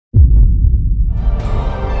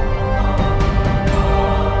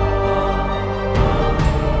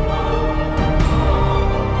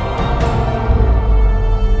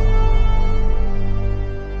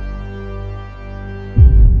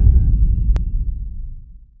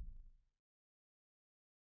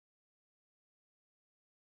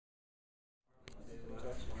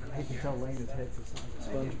tell Lane his head's the size of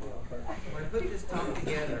SpongeBob. When I put this talk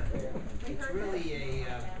together, it's really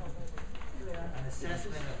an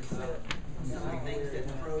assessment of some of the things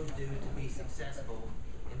that pros do to be successful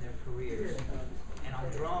in their careers. And I'll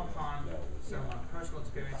draw upon some of my personal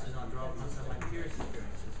experiences, and I'll draw upon some of my peers'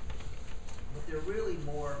 experiences. But they're really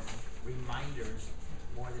more reminders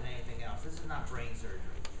more than anything else. This is not brain surgery.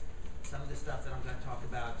 Some of the stuff that I'm going to talk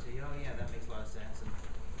about, say, oh yeah, that makes a lot of sense. And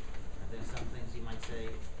then some things you might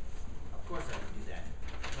say, of course I would do that.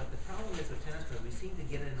 But the problem is with tennis pros, we seem to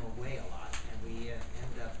get in our way a lot, and we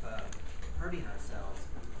end up hurting ourselves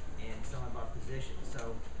in some of our positions.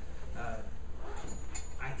 So I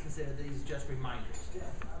consider these just reminders.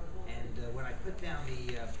 And when I put down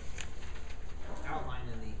the outline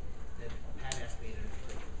that Pat asked me to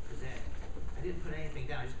present, I didn't put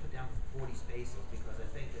anything down. I just put down 40 spaces because I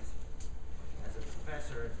think as a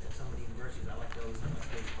professor at some of the universities, I like to always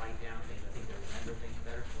write down things. I think they remember things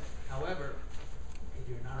better. However, if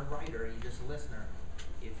you're not a writer, you're just a listener,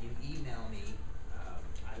 if you email me,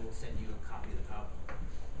 I will send you a copy of the PowerPoint.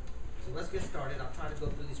 So let's get started. I'll try to go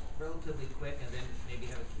through these relatively quick and then maybe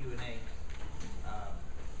have a Q&A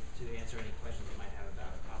to answer any questions you might have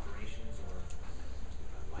about operations or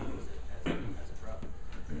life as a pro.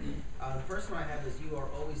 The first one I have is you are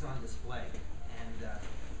always on display. And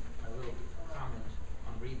my little comment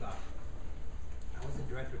on Reebok. I was the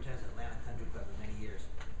director of tennis at Atlanta Country Club for many years.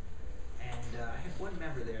 And I had one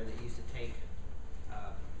member there that used to take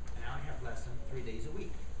an hour and a half lesson 3 days a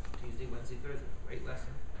week. Tuesday, Wednesday, Thursday. Great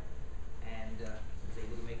lesson. And was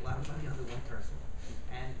able to make a lot of money on the one person.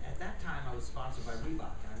 And at that time, I was sponsored by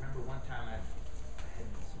Reebok. And I remember one time I had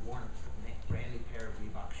worn a brand new pair of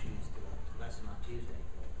Reebok shoes to a lesson on Tuesday.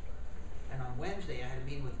 And on Wednesday, I had a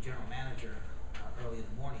meeting with the general manager early in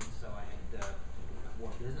the morning, so I had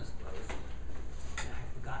wore business clothes, and I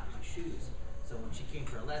had forgotten my shoes. So when she came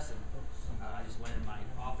for a lesson, I just went in my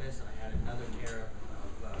office, and I had another pair of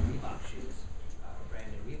Reebok shoes,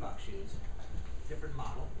 brand new Reebok shoes, different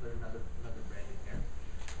model, but another brand new pair.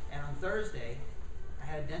 And on Thursday, I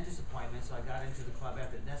had a dentist appointment, so I got into the club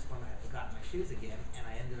after the dentist appointment. I had forgotten my shoes again, and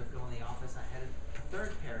I ended up going to the office. I had a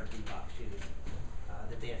third pair of Reebok shoes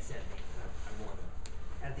that they had sent me. I wore them.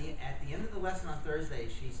 At the end of the lesson on Thursday,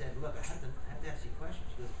 she said, "Look, I have to ask you a question."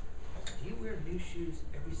 She goes, "Do you wear new shoes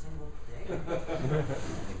every single day?"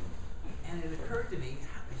 And it occurred to me,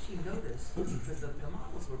 how did she know this? Because the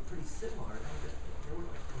models were pretty similar. They were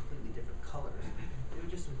like completely different colors. They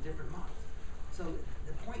were just some different models. So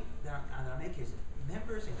the point that I'm making is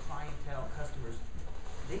members and clientele, customers,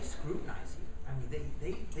 they scrutinize you. I mean, they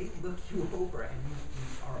look you over, and you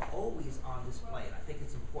are always on display. And I think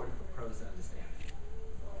it's important for pros to understand.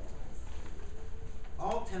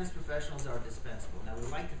 All tennis professionals are dispensable. Now, we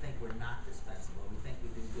like to think we're not dispensable. We think we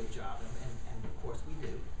do a good job, and of course we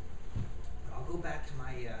do. But I'll go back to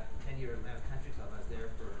my 10-year Atlanta Country Club. I was there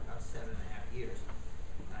for about 7.5 years.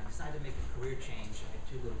 And I decided to make a career change. I had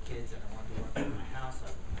 2 little kids, and I wanted to work in my house. So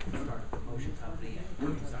I started a promotion company and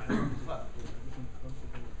designed the club.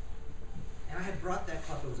 And I had brought that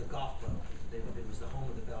club. It was a golf club. It was the home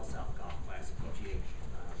of the Bell South Golf Classic PGA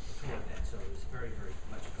tour event, so it was very, very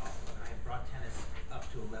much a golf club. And I had brought tennis up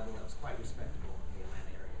to a level that was quite respectable in the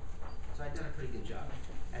Atlanta area. So I'd done a pretty good job.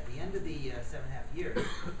 At the end of the 7.5 years, I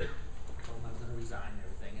told them I was going to resign and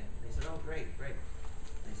everything, and they said, "Oh, great, great."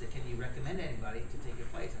 And they said, "Can you recommend anybody to take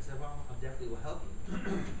your place?" I said, "Well, I definitely will help you."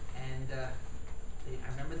 And I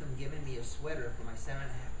remember them giving me a sweater for my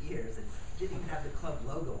 7.5 years, and didn't even have the club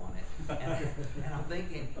logo on it. And I'm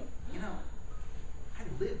thinking, I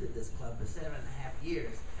lived at this club for 7.5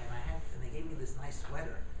 years, and they gave me this nice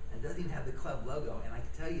sweater, and it doesn't even have the club logo. And I can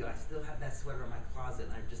tell you, I still have that sweater in my closet,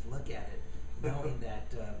 and I just look at it, knowing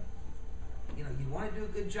that you want to do a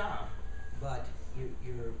good job, but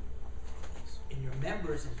you're in your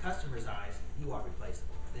members' and customers' eyes, you are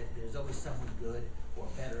replaceable. There's always someone good or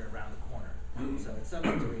better around the corner. So it's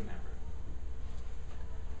something to remember.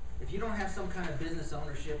 If you don't have some kind of business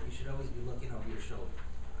ownership, you should always be looking over your shoulder.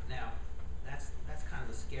 Now, that's kind of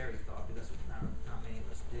a scary thought, because not many of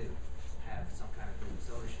us do have some kind of business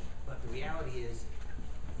ownership. But the reality is,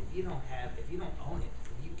 if you don't own it,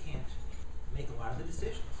 you can't make a lot of the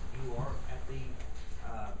decisions. You are at the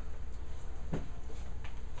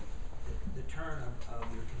turn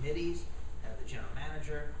of your committees, the general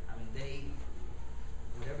manager. I mean,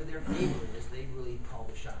 whatever their favor is, they really call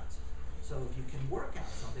the shots. So if you can work out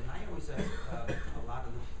something, I always ask a lot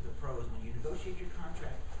of the pros, when you negotiate your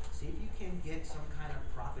contract, see if you can get some kind of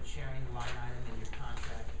profit sharing line item in your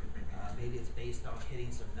contract. Maybe it's based on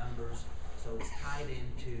hitting some numbers, so it's tied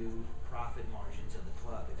into profit margins of the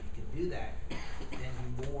club. If you can do that, then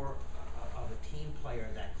you're more of a team player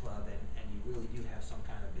at that club, and you really do have some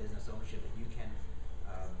kind of business ownership, and you can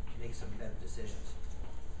make some better decisions.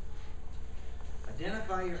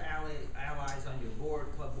 Identify your allies on your board,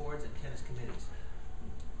 club boards, and tennis committees.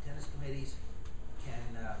 Tennis committees can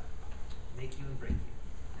make you and break you.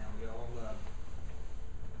 Now we all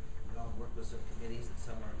work with some committees, and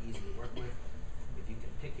some are easy to work with. If you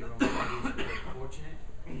can pick your own committees, we're very fortunate.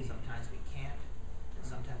 Sometimes we can't, and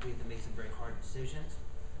sometimes we have to make some very hard decisions.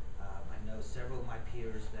 I know several of my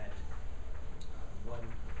peers that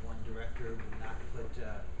one director would not put.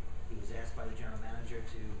 He was asked by the general manager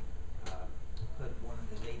to put one of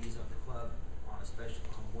the ladies of the club on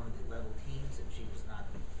one of the level teams, and she was not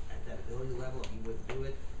at that ability level, and he wouldn't do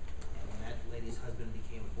it. And when that lady's husband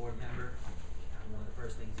became a board member, one of the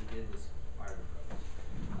first things he did was fire the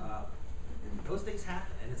pro. Those things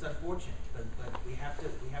happen, and it's unfortunate, but we have to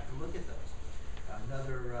look at those.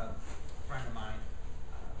 Another friend of mine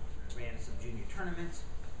ran some junior tournaments.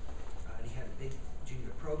 And he had a big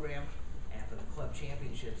junior program, and for the club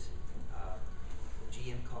championships, the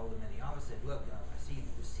GM called him in the office and said, "Look, I see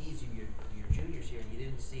the seeds of your juniors here, and you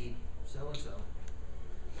didn't seed so and so."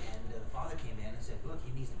 And the father came in and said, "Look,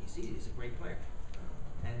 he needs to be seeded. He's a great player."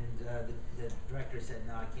 And the director said,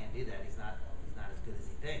 "No, I can't do that. He's not as good as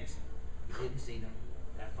he thinks." He didn't seed him.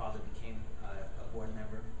 That father became a board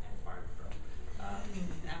member and fired the pro.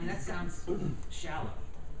 I mean, that sounds shallow,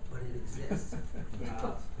 but it exists.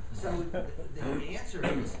 So the answer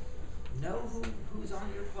is know who's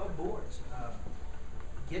on your club boards.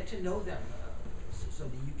 Get to know them so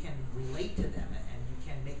that you can relate to them, and you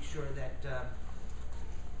can make sure that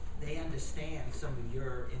they understand some of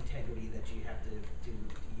your integrity that you have to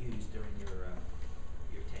use during your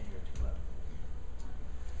tenure at the club.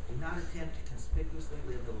 Do not attempt to conspicuously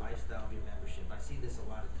live the lifestyle of your membership. I see this a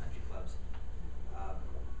lot at country clubs.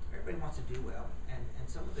 Everybody wants to do well, and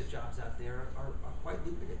some of the jobs out there are quite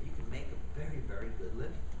lucrative. You can make a very, very good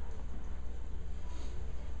living.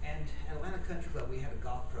 And at Atlanta Country Club, we had a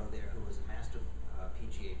golf pro there who was a master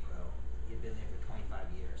PGA pro. He had been there for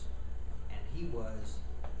 25 years, and he was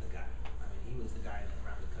the guy. I mean, he was the guy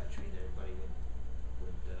around the country that everybody would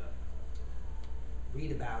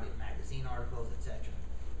read about in magazine articles, etc.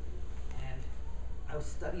 And I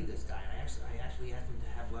studied this guy, and I actually asked him to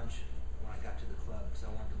have lunch when I got to the club because I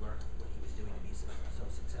wanted to learn what he was doing to be so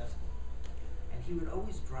successful. And he would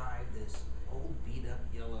always drive this old beat-up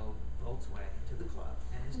yellow Volkswagen to the club,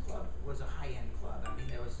 and his club was a high-end club. I mean,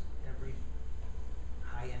 there was every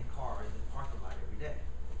high-end car in the parking lot every day.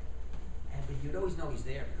 But you'd always know he's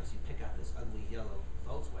there because you'd pick out this ugly yellow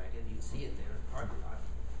Volkswagen, you'd see it there in the parking lot,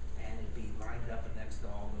 and it'd be lined up next to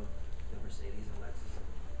all the Mercedes and Lexus.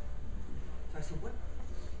 So I said, "What?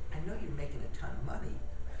 I know you're making a ton of money."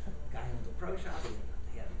 Guy owns a pro shop,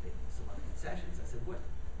 he had some other concessions. I said,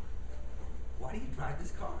 "Why do you drive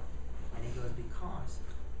this car?" And he goes, "Because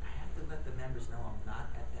I have to let the members know I'm not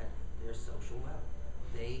at their social level.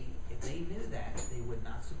 If they knew that, they would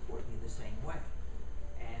not support me the same way."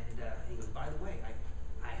 And he goes, "By the way,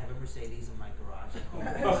 I have a Mercedes in my garage at home,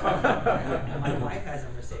 and my wife has a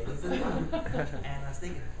Mercedes as well." And I was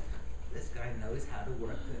thinking, this guy knows how to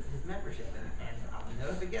work with his membership, and I'll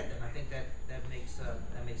never forget that. And I think that makes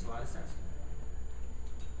a lot of sense.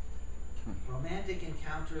 Romantic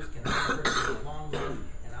encounters can occur in the long run,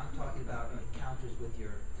 and I'm talking about encounters with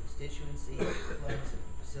your constituency, clubs, and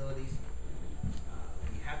facilities.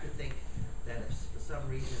 You have to think that if for some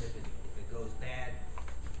reason, if it goes bad,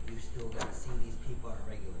 you've still got to see these people on a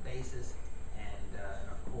regular basis, and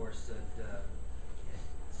of course it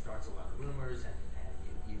starts a lot of rumors, and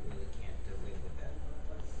you really can't win with that.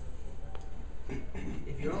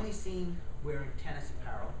 If you're only seen wearing tennis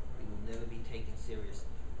apparel, you will never be taken seriously.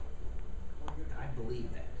 I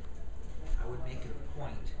believe that. I would make it a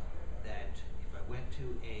point that if I went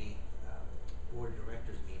to a board of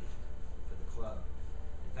directors meeting for the club,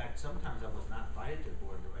 in fact, sometimes I was not invited to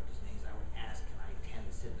board of directors meetings. I would ask, can I attend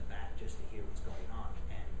and sit in the back just to hear what's going on?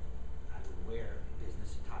 And I would wear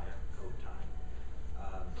business attire, coat, tie,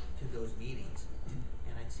 to those meetings.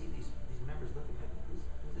 And I'd see these members looking at me,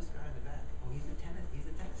 who's this guy in the back? Oh, he's a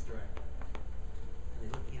tennis director. And they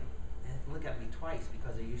look, and they look at me twice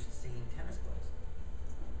because they're used to seeing tennis clothes.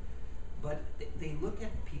 But they look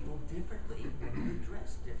at people differently when you're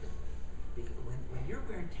dressed differently. Because when you're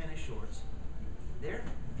wearing tennis shorts, their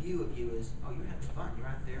view of you is, oh, you're having fun. You're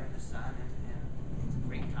out there in the sun, and it's a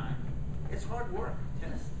great time. It's hard work.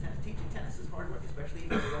 Teaching tennis is hard work, especially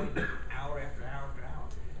if you're going hour after hour after hour.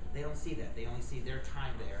 They don't see that. They only see their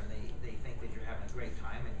time there, and they think that you're having a great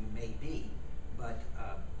time, and you may be, but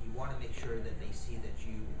you want to make sure that they see that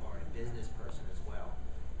you are a business person as well,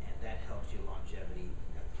 and that helps your longevity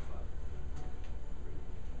at the club.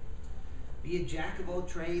 Be a jack of all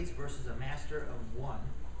trades versus a master of one.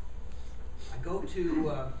 I go to,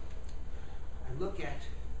 I look at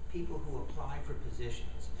people who apply for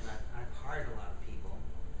positions, and I've hired a lot of people,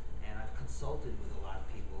 and I've consulted with a lot of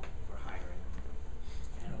people for hiring.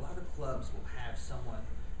 And a lot of clubs will have someone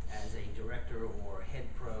as a director or head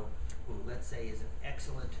pro who, let's say, is an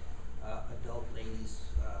excellent adult ladies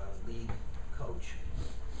league coach,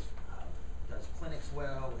 does clinics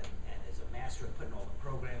well, and is a master at putting all the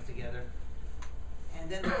programs together. And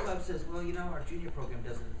then the club says, well, you know, our junior program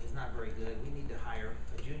is not very good. We need to hire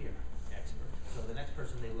a junior expert. So the next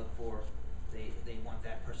person they look for, they want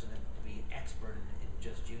that person to be expert in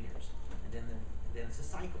just juniors. And then it's a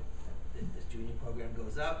cycle. This junior program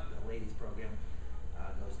goes up, the ladies program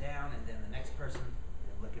goes down, and then the next person,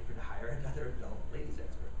 they're looking for to hire another adult ladies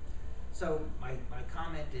expert. So my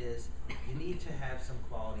comment is, you need to have some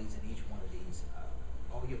qualities in each one of these.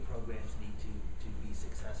 All your programs need to be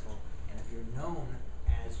successful. And if you're known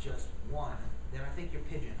as just one, then I think you're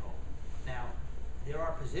pigeonholed. Now, there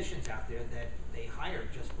are positions out there that they hire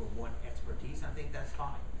just for one expertise. I think that's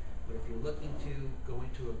fine. But if you're looking to go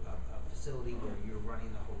into a facility where you're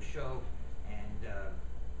running the whole show and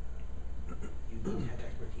you need to have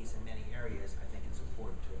expertise in many areas, I think it's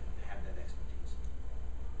important to have that expertise.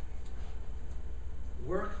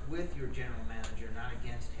 Work with your general manager, not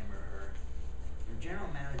against him or her. Your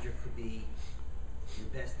general manager could be your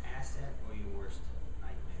best asset or your worst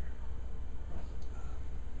nightmare.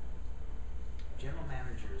 General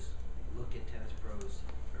managers look at tennis pros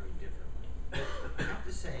very differently. I have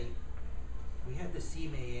to say, we had the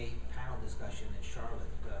CMAA panel discussion in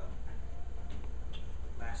Charlotte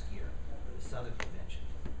last year for the Southern Convention.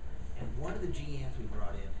 And one of the GMs we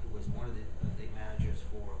brought in, who was one of the managers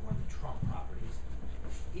for one of the Trump properties,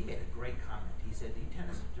 he made a great comment. He said, the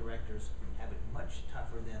tennis directors have it much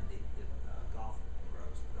tougher than the golf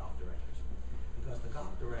pros, the golf directors. Because the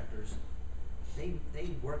golf directors, they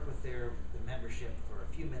work with the membership for a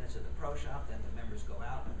few minutes at the pro shop, then the members go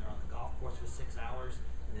out and they're on the golf course for 6 hours,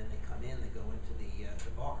 and then they come in, they go into the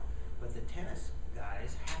bar. But the tennis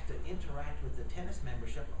guys have to interact with the tennis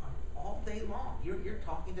membership all day long. You're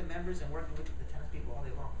talking to members and working with the tennis people all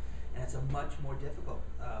day long. And it's a much more difficult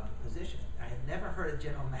position. I have never heard a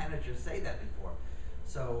general manager say that before.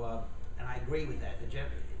 So, and I agree with that. The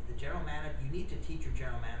general manager, you need to teach your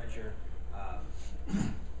general manager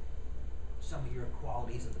some of your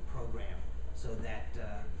qualities of the program so that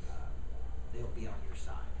they'll be on your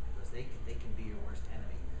side, because they can be your worst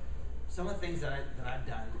enemy. Some of the things that I've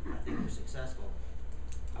done, I think are successful.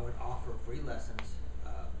 I would offer free lessons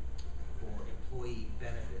for employee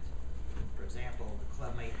benefit. For example, the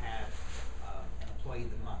club may have an employee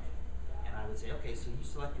of the month, and I would say, okay, so you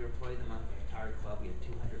select your employee of the month for the entire club. We have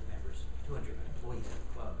 200 members, 200 employees at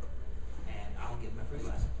the club, and I'll give them a free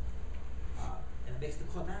lesson. And it makes the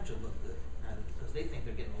club manager look good, because they think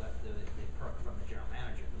they're getting the perk from the general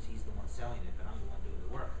manager, because he's the one selling it, but I'm the one doing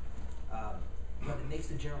the work. But it makes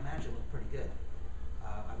the general manager look pretty good.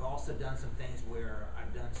 I've also done some things where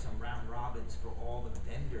I've done some round robins for all the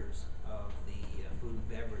vendors of the food and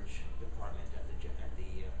beverage department at the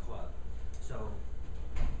club. So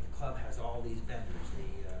the club has all these vendors,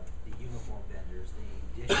 the uniform vendors, the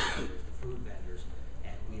dish vendors, the food vendors,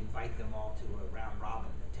 and we invite them all to a round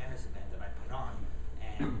robin tennis event that I put on.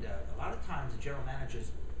 And a lot of times the general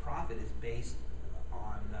manager's profit is based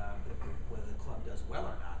on whether the club does well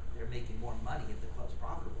or not. They're making more money if the club's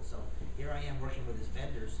profitable. So here I am working with his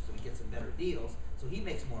vendors so he gets some better deals. So he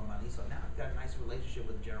makes more money. So now I've got a nice relationship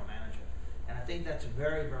with the general manager. And I think that's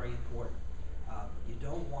very, very important. You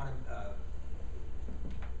don't want to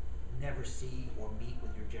never see or meet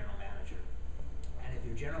with your general manager. And if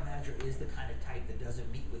your general manager is the kind of type that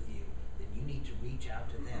doesn't meet with you, then you need to reach out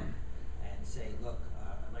to them and say, look,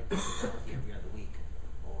 I'd like to sit down with you every other week,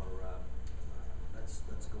 or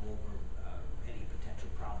let's go over any potential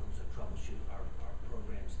problems or troubleshoot our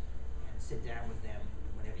programs, and sit down with them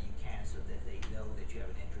whenever you can, so that they know that you have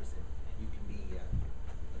an interest and you can be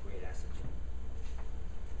a great asset to them.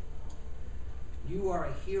 You are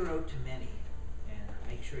a hero to many, and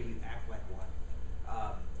make sure you act like one.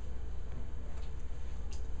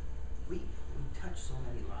 We touch so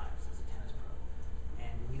many lives as a tennis pro,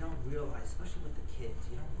 and we don't realize, especially with the kids,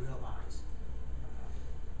 you don't realize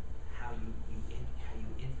how you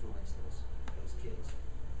influence those kids.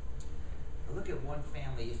 I look at one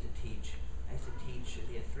family I used to teach.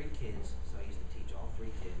 They had 3 kids, so I used to teach all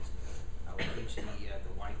 3 kids. I would teach the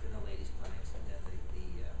wife in the ladies' clinics, and then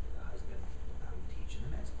the husband I would teach in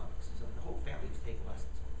the men's clinics. So the whole family would take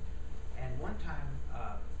lessons. And one time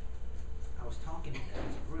I was talking to them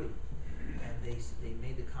as a group, and they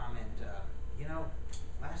made the comment,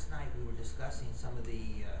 last night we we were discussing some of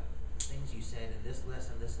the things you said in this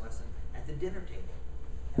lesson at the dinner table.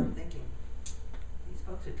 And I'm thinking, these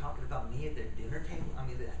folks are talking about me at their dinner table? I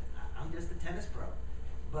mean, I'm just a tennis pro.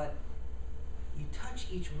 But you touch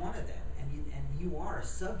each one of them, and you are a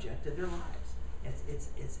subject of their lives.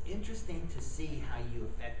 It's interesting to see how you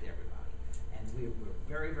affect everybody. And we're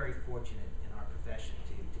very, very fortunate in our profession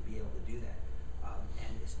to be able to do that.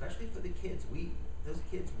 And especially for the kids, those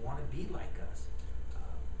kids want to be like us.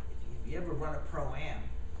 If you ever run a pro-am,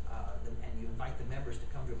 and you invite the members to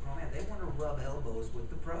come to a pro-am, they want to rub elbows with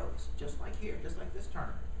the pros, just like here, just like this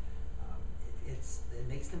tournament. It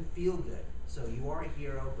makes them feel good. So you are a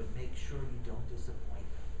hero, but make sure you don't disappoint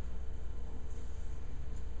them.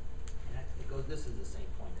 And this is the same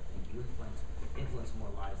point, I think. You influence more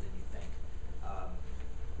lives than you think.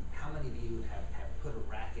 How many of you have put a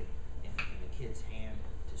racket in a kid's hand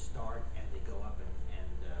to start, and they go up and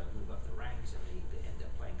move up the ranks, and they end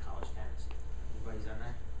up playing college tennis? Everybody's done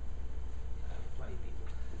that? Plenty of people.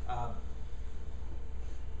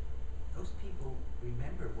 Those people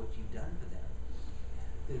remember what you've done for them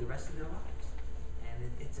through the rest of their lives, and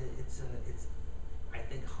it's I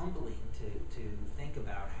think humbling to think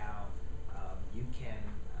about how you can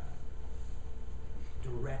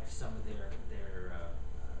direct some of their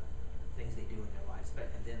things they do in their lives,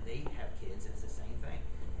 and then they have kids, and it's the same thing,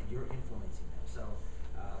 and you're influencing them. So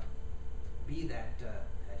be that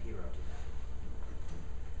hero to them.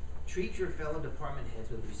 Treat your fellow department heads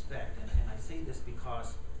with respect, and I say this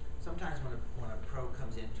because sometimes when a pro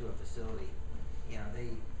comes into a facility, you know, they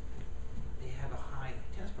have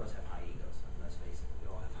tennis pros have high egos. Let's face it, we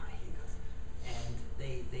all have high egos, and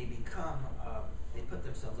they become they put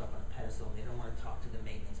themselves up on a pedestal. And they don't want to talk to the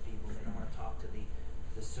maintenance people. They don't want to talk to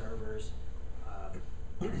the servers.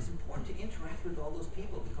 And it's important to interact with all those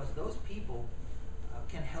people, because those people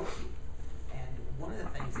can help you. And one of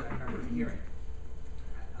the things that I remember hearing,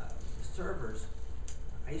 the servers,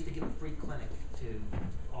 I used to give a free clinic to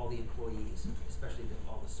all the employees, especially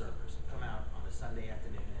all the servers. Come out on a Sunday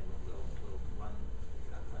afternoon, and we'll run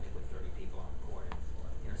a clinic with 30 people on the court. And,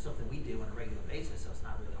 you know, something we do on a regular basis, so it's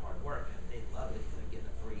not really hard work, and they love it. They're getting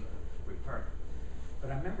a free perk.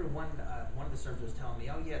 But I remember one of the servers was telling me,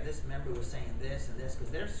 oh yeah, this member was saying this and this,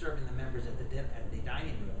 because they're serving the members at the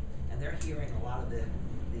dining room, and they're hearing a lot of the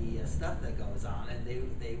stuff that goes on, and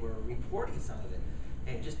they were reporting some of it.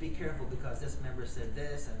 Hey, just be careful, because this member said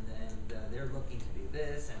this, and they're looking to do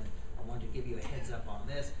this, and I wanted to give you a heads up on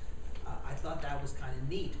this. I thought that was kind of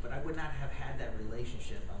neat, but I would not have had that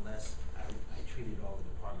relationship unless I treated all the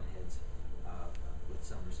department heads with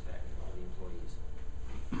some respect, all the employees.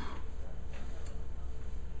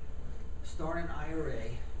 Start an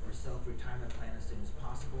IRA or self-retirement plan as soon as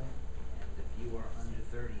possible, and if you are under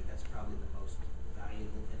 30, that's probably the most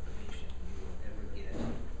valuable information you will ever get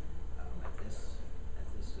at this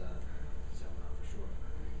seminar for sure,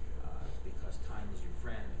 because time is your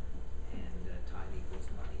friend, and time equals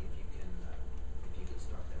money if you can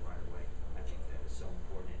start that right away. I think that is so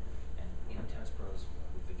important, and you know, tennis pros,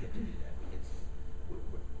 we forget to do that.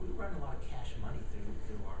 We run a lot of cash money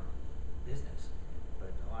through our business, but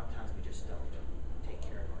a lot of times we just don't take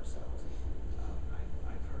care of ourselves.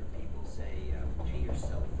 I've heard people say, pay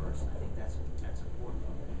yourself first. I think that's important.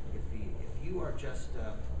 If you are just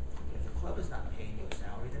if the club is not paying you a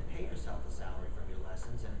salary, then pay yourself a salary from your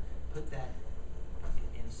lessons, and put that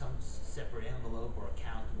in some separate envelope or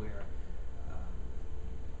account where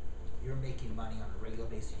you're making money on a regular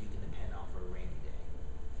basis you can depend on for a rainy day.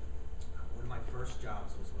 One of my first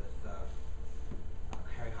jobs was with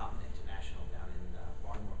Harry Hopman International down in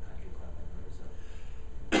Baltimore Country Club, and there was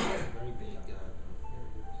a very big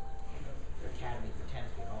academy for tennis.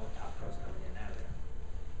 We had all the top pros coming in and out of there.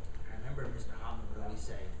 I remember Mr. Hopman would always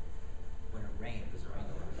say, when it rained, because it rained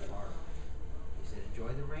a lot in Florida, he said, enjoy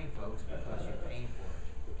the rain, folks, because you're paying for it.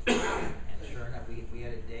 And sure enough, if we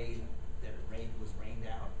had a day that was rained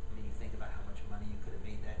out, I mean, you think about how much money you could have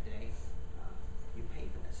made that day, you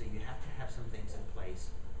paid for that. So you have to have some things in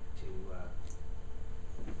place to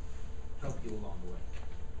help you along the way.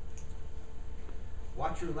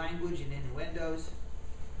 Watch your language and innuendos.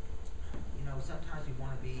 You know, sometimes you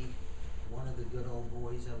want to be one of the good old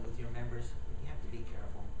boys with your members, but you have to be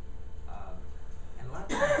careful. And a lot of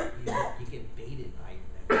times you get baited by your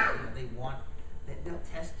members. You know, they'll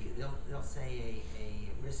test you. They'll say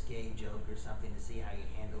a risque joke or something to see how you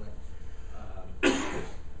handle it.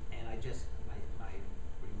 And my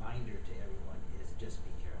reminder to everyone is just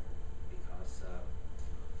be careful, because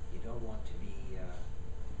you don't want to be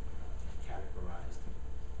categorized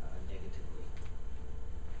negatively.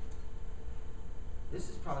 This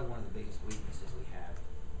is probably one of the biggest weaknesses we have.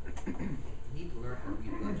 You need to learn how to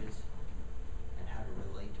read budgets.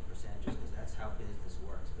 how business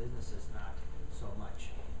works. Business is not so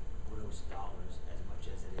much gross dollars as much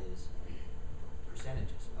as it is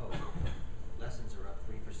percentages. Oh, lessons are up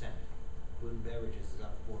 3%. Food and beverages is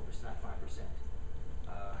up 4%, 5%.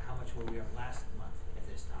 How much were we up last month at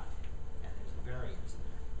this time? And there's a variance in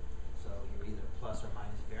there. So you're either plus or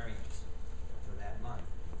minus variance for that month.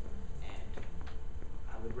 And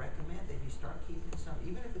I would recommend that you start keeping some,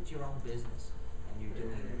 even if it's your own business and you're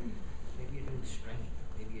doing, maybe you're doing stringing,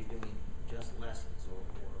 maybe you're doing just lessons or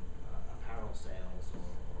apparel sales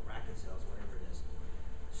or racket sales, whatever it is.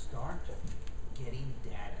 Start getting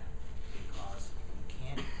data, because if you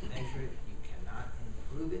can't measure it, you cannot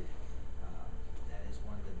improve it. That is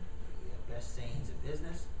one of the best sayings of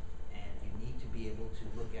business, and you need to be able to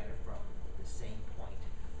look at it from the same point,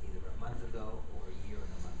 either a month ago or a year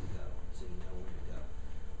and a month ago, so you know where to go.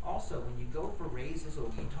 Also, when you go for raises or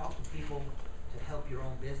when you talk to people to help your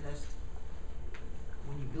own business,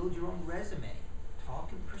 when you build your own resume, talk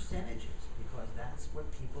in percentages, because that's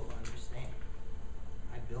what people understand.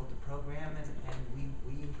 I built a program and we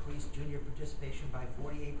increased junior participation by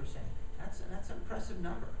 48%. That's an impressive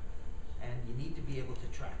number, and you need to be able to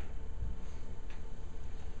track it.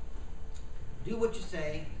 Do what you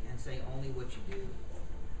say and say only what you do.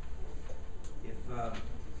 If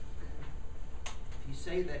you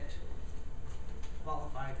say that you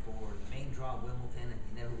qualified for the main draw of Wimbledon and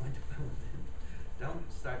you never went to Wimbledon, don't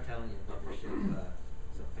start telling your membership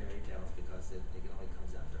some fairy tales, because it only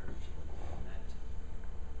comes out to hurt you. And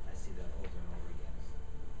I see that over and over again.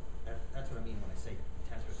 That's what I mean when I say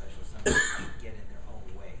tennis professionals sometimes get in their own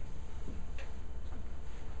way.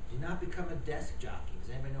 Do not become a desk jockey.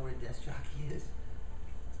 Does anybody know what a desk jockey is?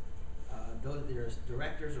 There's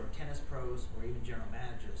directors or tennis pros or even general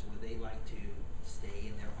managers where they like to stay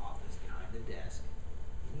in their office behind the desk.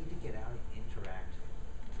 You need to get out and interact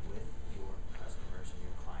with your customers and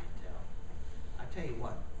your clientele. I tell you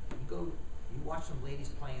what, you watch some ladies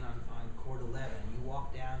playing on court 11, and you walk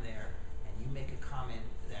down there and you make a comment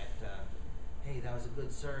that, hey, that was a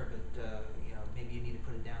good serve, but maybe you need to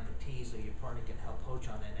put it down the tee so your partner can help poach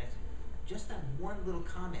on that next. Just that one little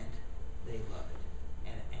comment, they love it,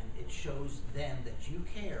 and it shows them that you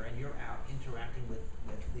care and you're out interacting with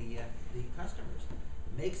the customers.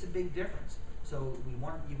 It makes a big difference. So you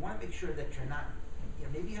want to make sure that you're not,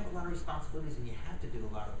 maybe you have a lot of responsibilities and you have to do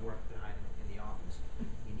a lot of work behind in the office.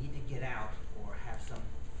 You need to get out or have some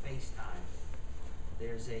face time.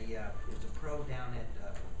 There's a pro down at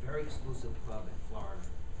a very exclusive club in Florida,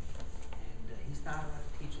 and he's not allowed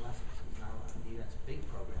to teach lessons. He's not allowed. He has a big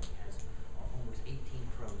program. He has almost 18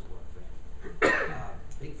 pros work for him.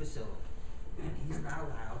 Big facility, and he's not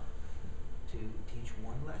allowed to teach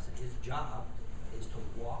one lesson. His job is to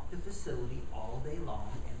walk the facility all day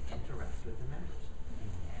long and interact with the members,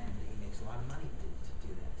 and he makes a lot of money to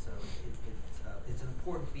do that. So it's an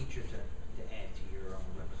important feature to add to your own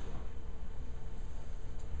repertoire.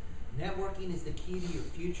 Networking is the key to your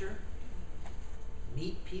future.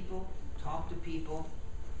 Meet people, talk to people,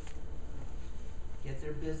 get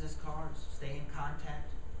their business cards, stay in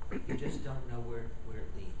contact. You just don't know where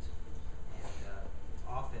it leads. And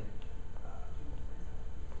often,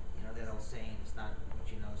 that old saying, it's not what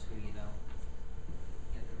you know, it's who you know.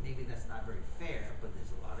 And maybe that's not very fair, but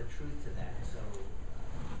there's a lot of truth to that. So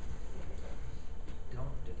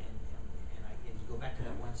don't, and you go back to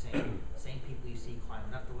that one saying, same people you see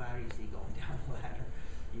climbing up the ladder, you see going down the ladder.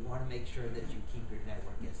 You want to make sure that you keep your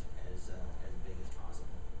network as big as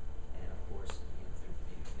possible. And of course, through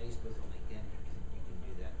maybe Facebook or LinkedIn, you can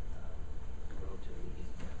do that relatively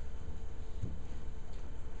easily.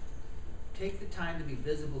 Take the time to be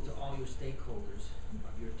visible to all your stakeholders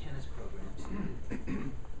of your tennis programs.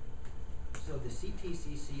 So the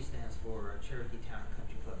CTCC stands for Cherokee Town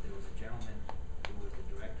Country Club. There was a gentleman who was the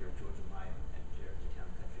director of Georgia Maya at Cherokee Town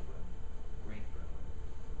Country Club. Great club.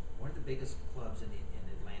 One of the biggest clubs in the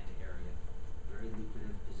Atlanta area. Very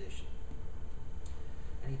lucrative position.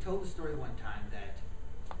 And he told the story one time that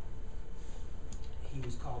he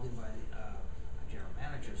was called in by the general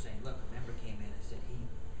manager saying, look, a member came in and said he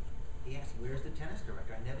asked, where's the tennis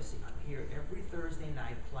director? I never see, I'm here every Thursday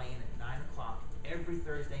night playing at 9 o'clock, every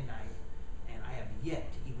Thursday night, and I have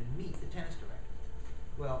yet to even meet the tennis director.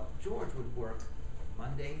 Well, George would work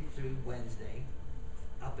Monday through Wednesday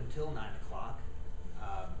up until 9 o'clock,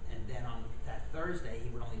 and then on that Thursday, he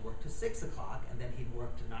would only work to 6 o'clock, and then he'd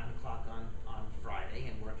work to 9 o'clock on Friday,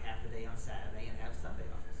 and work half a day on Saturday, and have Sunday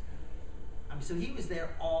off. I mean, so he was there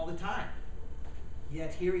all the time.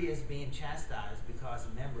 Yet here he is being chastised because a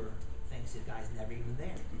member thinks the guy's never even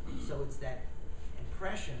there. So it's that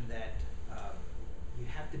impression that you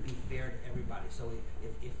have to be fair to everybody. So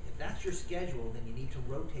if that's your schedule, then you need to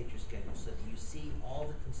rotate your schedule so that you see all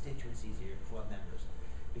the constituencies of your club members,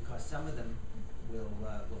 because some of them will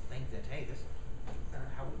think that, hey, this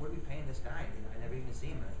what are we paying this guy? I never even see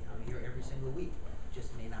him. I'm here every single week. It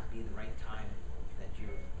just may not be the right time that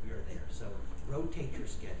you're there. So rotate your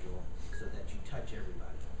schedule so that you touch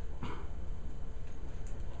everybody.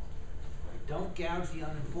 Don't gouge the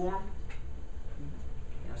uninformed.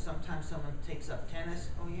 You know, sometimes someone takes up tennis.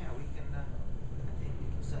 Oh yeah, we can. I think we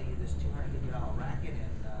can sell you this $250 racket,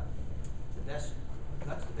 and that's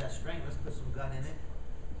the best strength. Let's put some gun in it.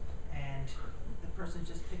 And the person's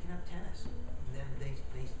just picking up tennis. And then they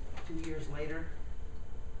 2 years later,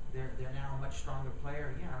 they're now a much stronger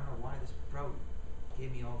player. Yeah, I don't know why this pro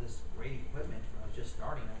gave me all this great equipment when I was just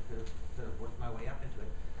starting. I could have worked my way up into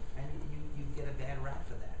it. And you get a bad rap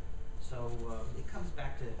for that. So it comes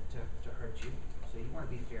back to hurt you. So you want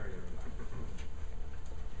to be fair to everybody.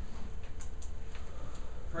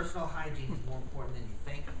 Personal hygiene is more important than you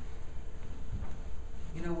think.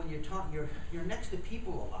 You know, when you're talking, you're next to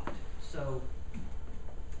people a lot. So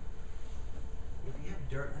if you have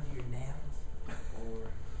dirt under your nails, or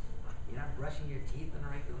you're not brushing your teeth on a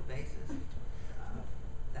regular basis,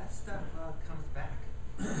 that stuff comes back.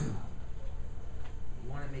 You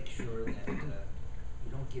want to make sure that you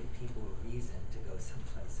don't give people a reason to go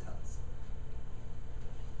someplace else.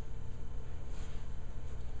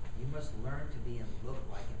 You must learn to be and look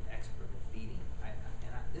like an expert in feeding.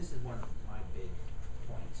 This is one of my big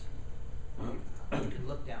points. You can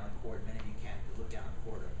look down the court, many of you can look down the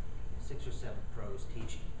court of 6 or 7 pros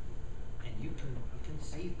teaching, and you can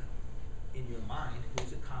see in your mind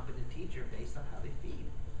who's a competent teacher based on how they feed.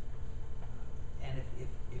 And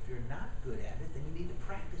if you're not good at it, then you need to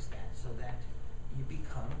practice that so that you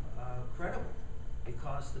become credible,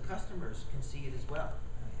 because the customers can see it as well.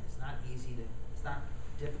 I mean, it's not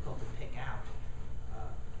difficult to pick out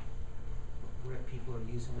where people are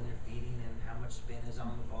using when they're feeding, and how much spin is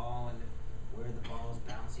on the ball, and where the ball is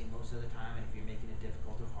bouncing most of the time, and if you're making it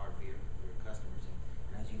difficult or hard for your customers.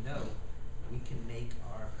 And as you know, we can make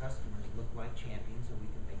our customers look like champions, and we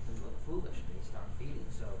can make them look foolish based on feeding.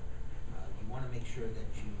 So you want to make sure that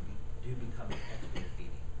you do become an expert at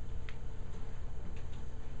feeding.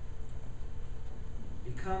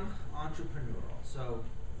 Become entrepreneurial. So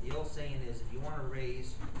the old saying is, if you want to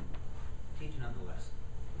teach another lesson.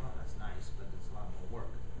 Well, that's nice, but it's a lot more work.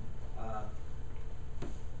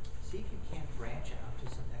 See if you can't branch out to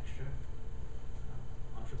some extra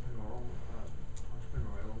entrepreneurial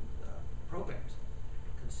programs,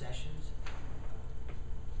 concessions,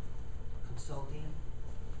 consulting.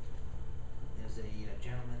 There's a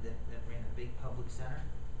gentleman that ran a big public center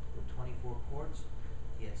with 24 courts.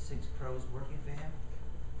 He had 6 pros working for him,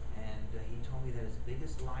 and he told me that his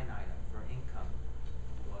biggest line item for income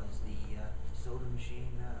was the soda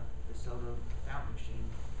machine, the soda fountain machine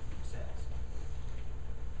sales.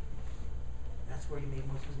 That's where he made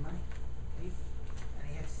most of his money. And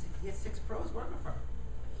he had 6 pros working for him.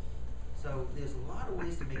 So there's a lot of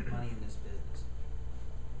ways to make money in this business.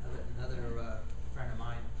 Another friend of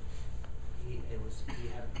mine, he would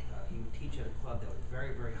teach at a club that was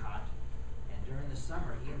very, very hot, and during the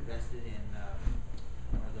summer he invested in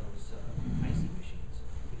one of those icing machines.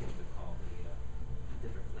 I forget what they're called, the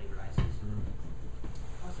different flavored ices.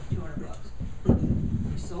 Cost him $200.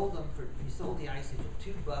 He sold the ices for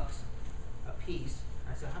 $2 a piece.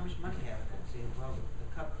 I said, how much money do you have in that? He said, well,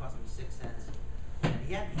 the cup cost me 6 cents. And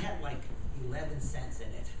he had like 11 cents in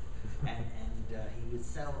it, and he would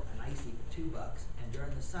sell an icy for $2. And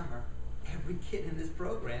during the summer, every kid in this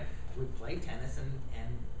program would play tennis and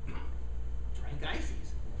drink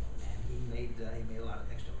ices, and he made a lot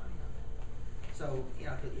of extra money on that. So you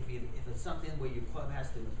know, if it's something where your club has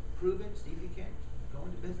to prove it, see if you can go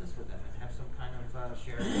into business with them and have some kind of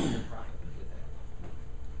share in the profit with that.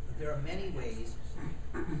 But there are many ways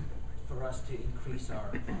for us to increase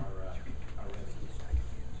our revenues.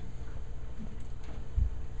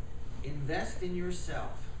 Invest in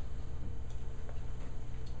yourself.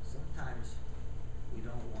 Sometimes we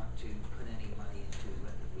don't want to put any money into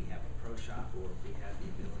it if we have a pro shop, or if we have the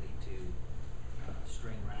ability to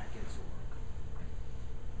string rackets, or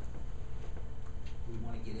we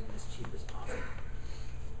want to get in as cheap as possible.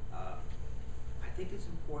 I think it's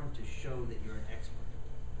important to show that you're an expert.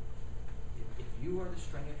 If you are the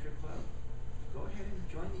string at your club, go ahead and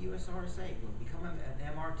join the USRSA. Become an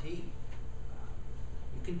MRT.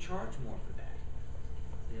 You can charge more for that.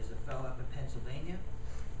 There's a fellow up in Pennsylvania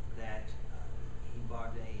that he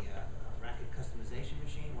bought a racket customization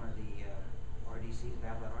machine, one of the RDCs,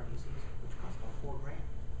 Valve RDCs, which cost about $4 grand.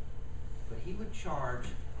 But he would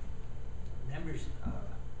charge members, I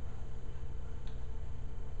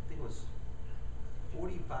think it was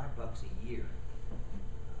 $45 a year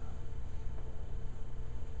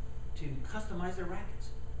to customize their rackets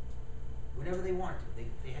whenever they want to.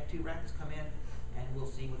 They have 2 rackets come in, and we'll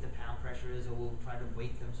see what the pound pressure is, or we'll try to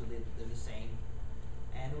weight them so they're the same.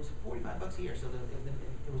 And it was $45 a year, so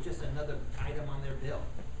it was just another item on their bill.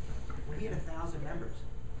 Well, he had 1,000 members,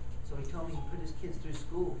 so he told me he put his kids through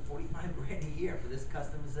school $45 grand a year for this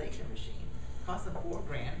customization machine. Cost him $4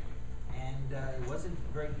 grand, and it wasn't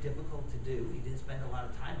very difficult to do. He didn't spend a lot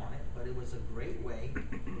of time on it, but it was a great way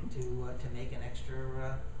to make an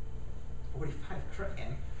extra $45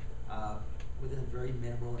 grand with a very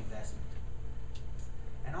minimal investment.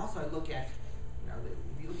 And also, I look at,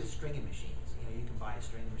 if you look at stringing machines, you can buy a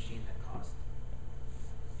stringing machine that costs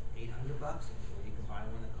 $800, or you can buy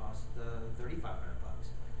one that costs $3,500.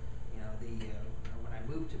 When I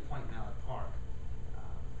moved to Point Mallard Park,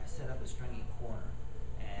 I set up a stringing corner,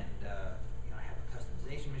 and I have a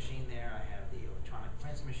customization machine there. I have the electronic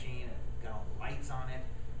prints machine. I've got all the lights on it.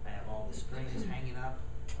 I have all the strings hanging up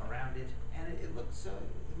around it, and it looks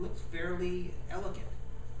fairly elegant.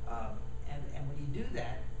 And when you do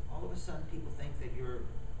that, all of a sudden people think that you're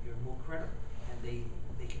more credible, and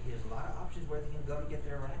there's a lot of options where they can go to get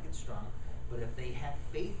their racket strung. But if they have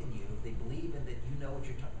faith in you, if they believe in that you know what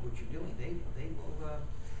you're doing, they will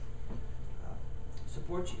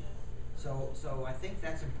support you. So I think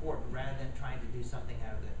that's important, rather than trying to do something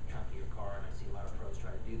out of the trunk of your car. And I see a lot of pros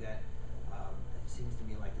try to do that. It seems to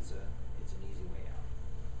me like it's an easy way out.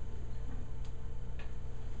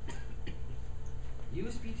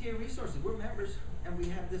 USPTA resources. We're members, and we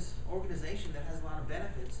have this organization that has a lot of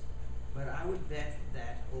benefits. But I would bet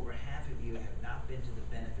that over half of you have not been to the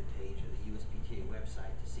benefit page of the USPTA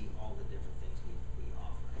website to see all the different things we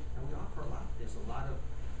offer. And we offer a lot. There's a lot of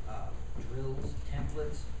drills,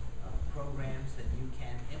 templates, programs that you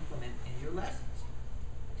can implement in your lessons.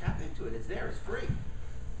 Tap into it. It's there. It's free.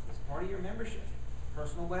 It's part of your membership.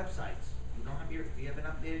 Personal websites. If you haven't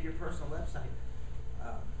updated your personal website,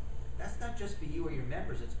 that's not just for you or your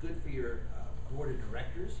members. It's good for your board of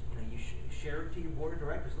directors. You share it to your board of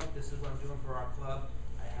directors. Look, this is what I'm doing for our club.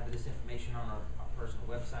 I have this information on our personal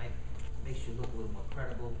website. It makes you look a little more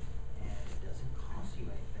credible, and it doesn't cost you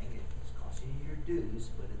anything. It's costing you your dues,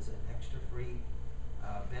 but it's an extra free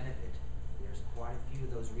benefit. There's quite a few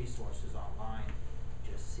of those resources online.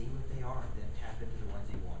 Just see what they are, and then tap into the ones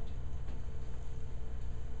you want.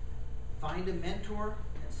 Find a mentor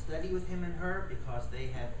and study with him and her, because they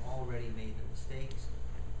have already made the mistakes.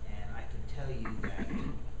 And I can tell you that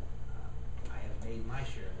I have made my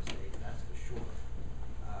share of mistakes, that's for sure.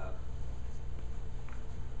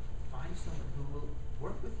 Find someone who will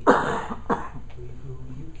work with you, who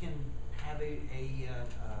you can have a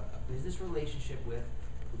business relationship with,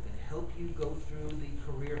 who can help you go through the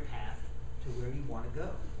career path to where you want to go.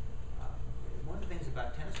 One of the things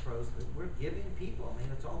about tennis pros is we're giving people. I mean,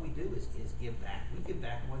 that's all we do is give back. We give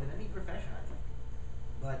back more than any profession, I think.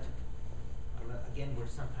 But again, we're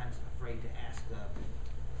sometimes afraid to ask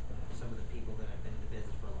some of the people that have been in the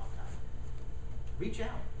business for a long time. Reach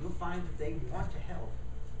out. You'll find that they want to help.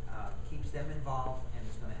 Keeps them involved, and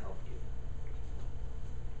it's going to help you.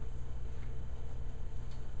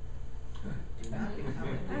 Do not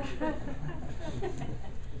become addicted.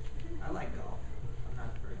 I like golf. I'm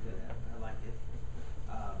not very good at it. I like it.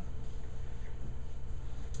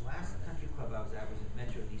 The last country club I was at was in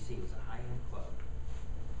Metro DC. It was a high-end club.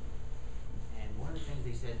 And one of the things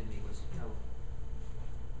they said to me was, we're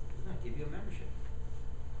going to give you a membership.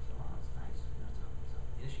 So, it's nice.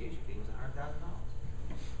 The initiation fee was $100,000.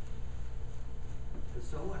 But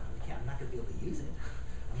so what? I'm not going to be able to use it.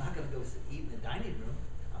 I'm not going to go eat in the dining room.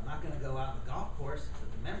 I'm not going to go out on the golf course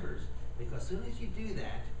with the members, because as soon as you do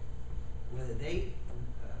that, whether they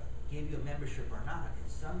gave you a membership or not, in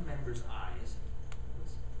some members' eyes,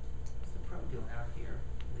 what's the pro doing out here?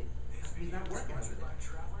 He's not working over there.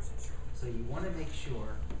 So you want to make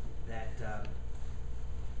sure that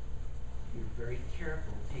you're very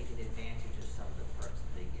careful taking advantage of some of the perks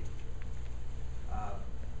that they give you.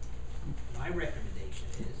 My recommendation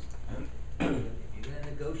is, if you're going to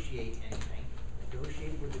negotiate anything,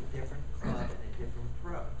 negotiate with a different club and a different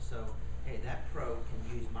pro. So, hey, that pro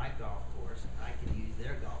can use my golf course, and I can use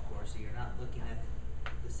their golf course, so you're not looking at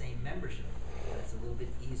the same membership. It's a little bit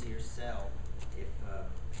easier sell if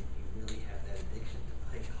you really have that addiction to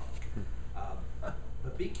play golf.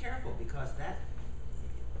 But be careful, because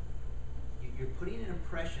you're putting an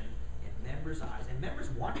impression in members' eyes, and members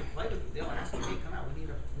want to play with you. They'll ask you, hey, come out, we need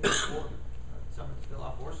someone to fill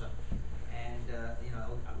out Forza. And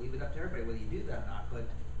I'll leave it up to everybody whether you do that or not, but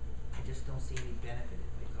I just don't see any benefit in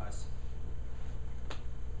it, because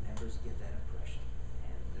members get that impression,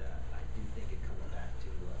 and I do think it comes back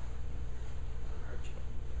to hurt you.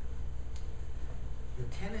 The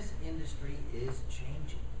tennis industry is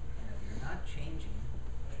changing, and if you're not changing,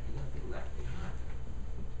 you're going to be left behind.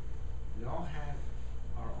 We all have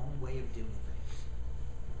our own way of doing things.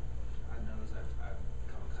 I know as I've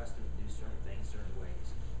become accustomed to do certain things certain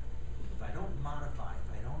ways. If I don't modify,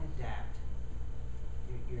 if I don't adapt,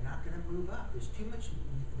 you're not going to move up. There's too many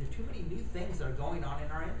new things that are going on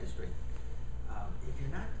in our industry. If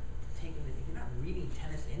you're not reading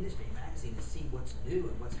tennis industry magazine to see what's new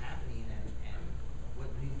and what's happening and what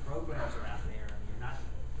new programs are out there, and you're not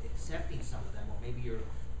accepting some of them, or maybe your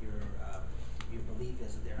belief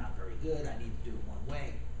is that they're not very good, I need to do it one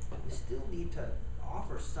way. You still need to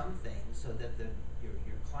offer some things so that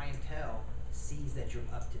your clientele sees that you're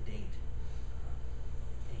up to date,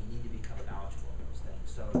 and you need to become knowledgeable in those things.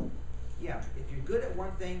 So, yeah, if you're good at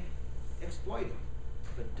one thing, exploit it,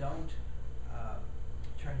 but don't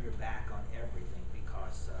turn your back on everything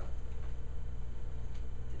because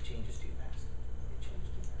it changes too fast.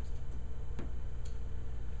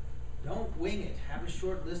 Don't wing it. Have a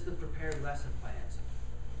short list of prepared lesson plans.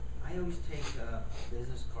 I always take a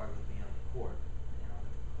business card with me on the court, and on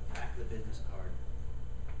the back of the business card,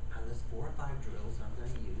 I list 4 or 5 drills I'm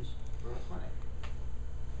going to use for a clinic.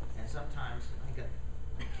 And sometimes I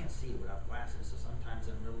can't see it without glasses, so sometimes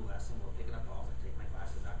in the middle of the lesson, we're picking up balls, I take my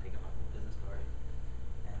glasses out, take out my business card,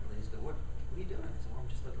 and the ladies go, what are you doing? I said, well, I'm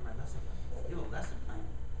just looking at my lesson plan. You have a lesson plan?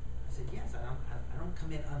 I said, yes, I don't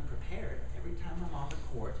come in unprepared. Every time I'm on the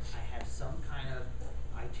court, I have some kind of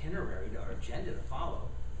itinerary or agenda to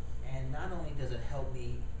follow, and not only does it help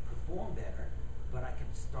me perform better, but I can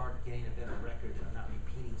start getting a better record and I'm not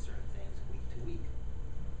repeating certain things week to week.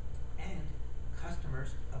 And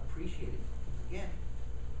customers appreciate it. Again,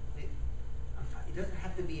 it doesn't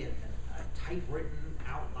have to be a typewritten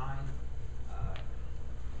outline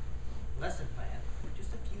lesson plan,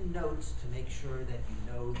 just a few notes to make sure that you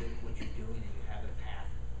know that what you're doing and you have a path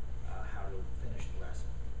how to finish the lesson.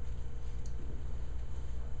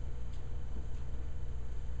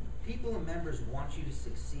 People and members want you to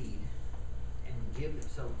succeed, and give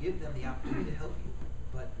them the opportunity to help you,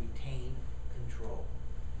 but retain control.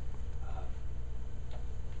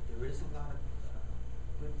 There is a lot of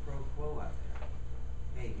quid pro quo out there.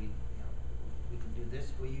 Hey, we can do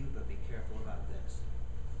this for you, but be careful about this.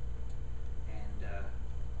 And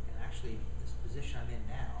actually, this position I'm in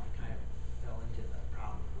now, I kind of fell into the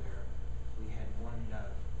problem where we had one.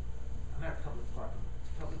 I'm at a public park.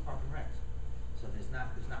 It's public park and recs, so there's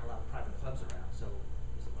not a lot of private clubs around. So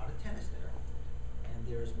there's a lot of tennis there, and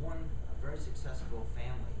there's a very successful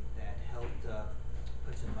family that helped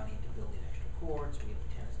put some money into building extra courts. We have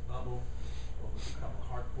a tennis bubble over a couple of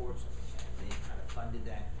hard courts, and they kind of funded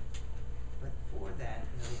that. But for that,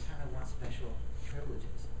 they kind of want special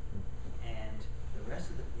privileges, and the rest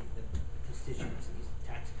of the constituencies,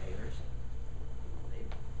 taxpayers,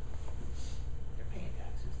 they're paying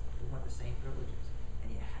taxes. They want the same privileges,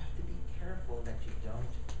 and you have to be careful that you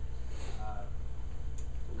don't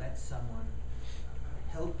let someone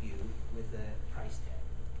help you with a price tag.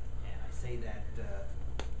 And I say that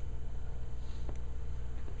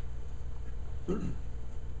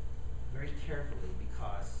very carefully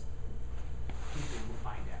because people will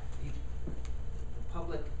find out. The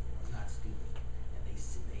public is not stupid, and they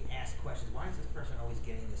ask questions. Why is this person always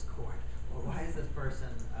getting this court? Or why is this person?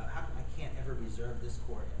 How come I can't ever reserve this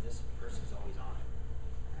court and this person's always on it?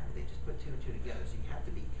 They just put 2 and 2 together. So you have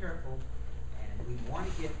to be careful, and people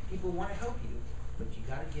want to help you, but you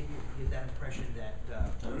got to give that impression that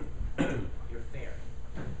you're fair,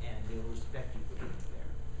 and they'll respect you for being fair.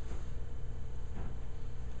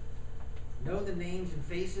 Know the names and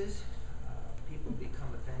faces. People become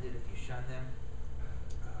offended if you shun them.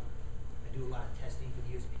 I do a lot of testing for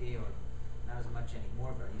the USPA, or not as much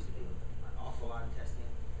anymore, but I used to do an awful lot of testing.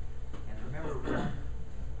 And I remember one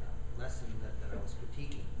lesson that I was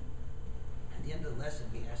critiquing. At the end of the lesson,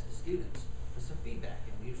 we asked the students for some feedback,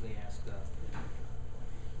 and we usually ask, what do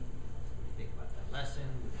you think about that lesson?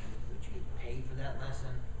 Would you pay for that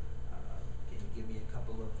lesson? Can you give me a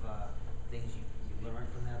couple of things you learned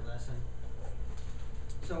from that lesson?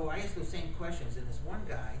 So I asked those same questions, and this one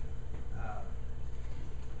guy,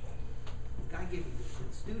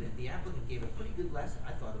 the applicant gave a pretty good lesson.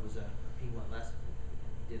 I thought it was a P1 lesson,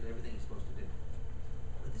 and he did everything he's supposed to do.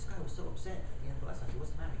 But this guy was so upset at the end of the lesson. I said,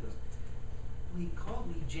 what's the matter? He goes, well, he called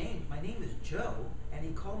me James. My name is Joe, and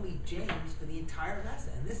he called me James for the entire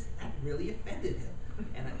lesson, and that really offended him.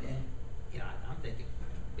 And I'm thinking,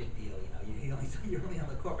 big deal, you're only on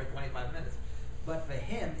the court for 25 minutes. But for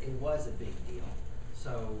him, it was a big deal.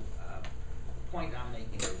 So point I'm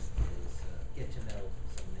making is get to know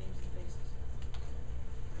some names and faces.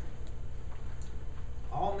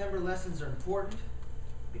 All member lessons are important.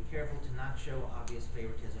 Be careful to not show obvious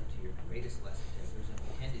favoritism to your greatest lesson takers, and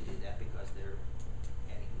we tend to do that because they're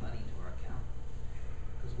adding money to our account.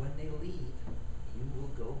 Because when they leave, you will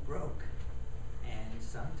go broke. And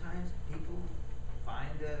sometimes people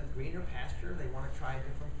find a greener pasture, they want to try a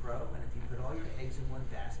different pro, and if you put all your eggs in one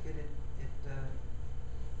basket, it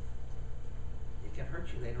can hurt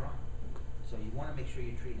you later on. So you want to make sure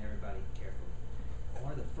you're treating everybody carefully.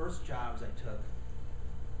 One of the first jobs I took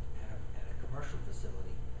at a commercial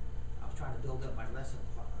facility, I was trying to build up my lesson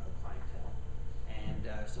clientele, and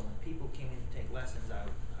so when people came in to take lessons, I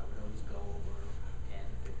would always go over 10,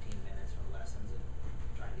 15 minutes for lessons and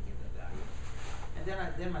trying to give them value. And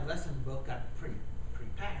then my lesson book got pretty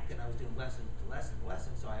packed, and I was doing lesson to lesson to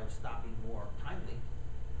lesson, so I was stopping more timely.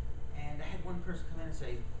 And I had one person come in and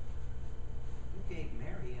say, "You gave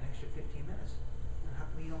Mary an extra 15 minutes, and how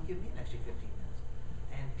come you don't give me an extra 15 minutes?"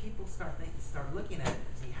 And people start looking at it,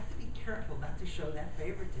 so you have to be careful not to show that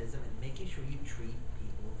favoritism and making sure you treat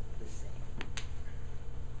people the same.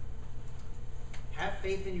 Have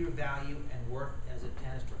faith in your value and worth as a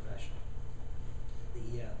tennis professional.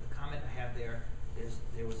 The comment I have there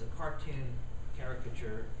was a cartoon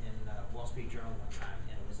caricature in Wall Street Journal one time,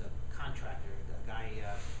 and it was a contractor, a guy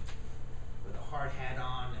with a hard hat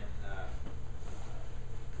on and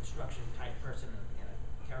construction type person in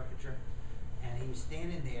a caricature, and he was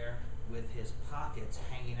standing there with his pockets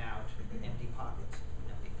hanging out, empty pockets,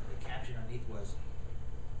 and the caption underneath was,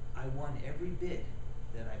 "I won every bid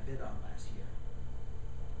that I bid on last year."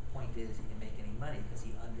 Point is, he didn't make any money because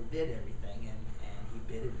he underbid everything, and he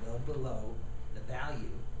bid it well below the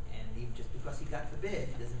value, and just because he got the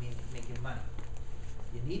bid doesn't mean he's making money.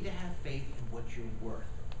 You need to have faith in what you're worth.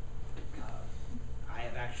 I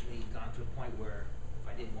have actually gone to a point where if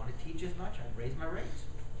I didn't want to teach as much, I'd raise my rates.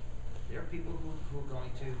 There are people who are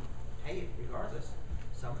going to pay it regardless.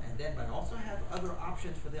 But also have other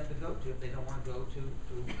options for them to go to if they don't want to go to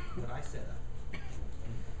what I set up.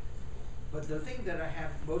 But the thing that I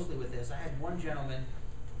have mostly with this, I had one gentleman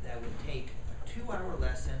that would take a 2-hour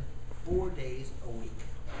lesson 4 days a week.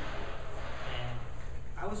 And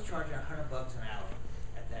I was charging $100 an hour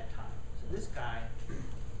at that time. So this guy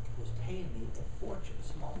was paying me a fortune, a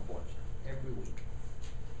small fortune, every week.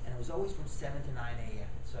 And it was always from 7 to 9 a.m.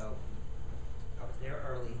 So I was there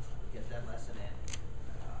early, I would get that lesson in.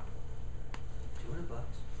 $200,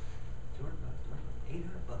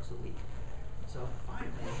 $800 a week. So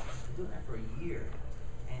finally, I'm doing that for a year,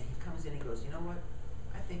 and he comes in and goes, "You know what?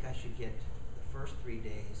 I think I should get the first 3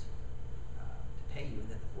 days to pay you, and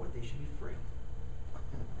then the 4th day should be free."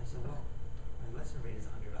 I said, "Well, my lesson rate is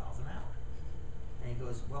 $100 an hour." And he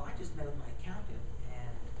goes, "Well, I just met with my accountant,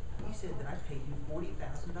 and he said that I paid you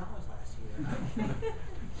 $40,000 last year.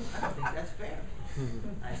 I don't think that's fair."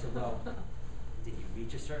 I said, "Well, did you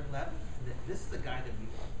reach a certain level?" And this is the guy that we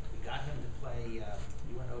got him to play.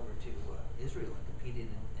 He went over to Israel and competed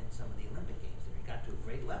in some of the Olympic Games, and he got to a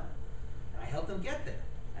great level. And I helped him get there.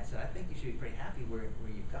 I said, "I think you should be pretty happy where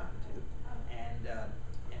you've gotten to." And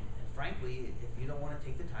frankly, if you don't want to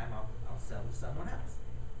take the time, I'll sell to someone else.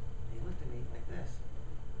 And he looked at me like this.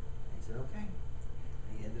 And he said, "Okay."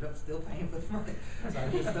 And he ended up still paying with money. So I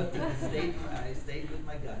just stuck to I stayed with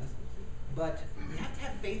my guns. But you have to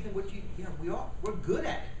have faith in what we're good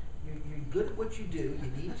at it. You're good at what you do.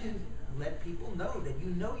 You need to let people know that you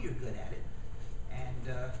know you're good at it, and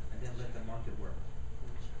then let the market work.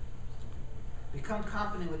 Become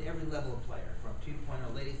confident with every level of player, from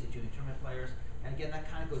 2.0 ladies to junior tournament players. And again, that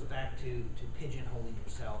kind of goes back to pigeonholing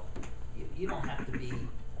yourself. You don't have to be.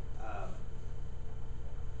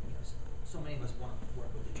 So many of us want to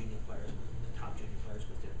work with the junior players, the top junior players,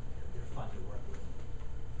 because they're fun to work with.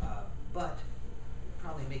 But you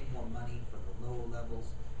probably make more money for the lower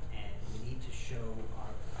levels, and we need to show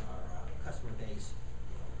our customer base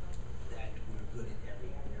that we're good at every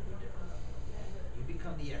different level. And you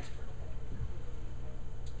become the expert.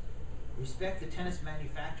 Respect the tennis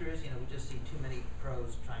manufacturers. We just see too many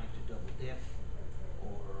pros trying to double dip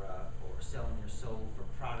or selling their soul for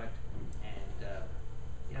product.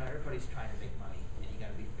 And everybody's trying to make money, and you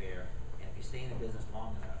got to be fair. And if you stay in the business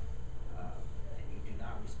long enough and you do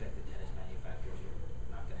not respect the tennis manufacturers,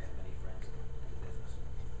 you're not going to have many friends in the business.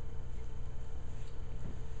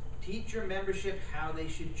 Teach your membership how they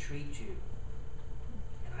should treat you.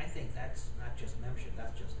 And I think that's not just membership,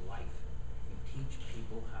 that's just life. You teach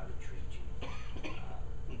people how to treat you.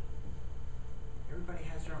 Everybody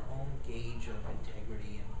has their own gauge of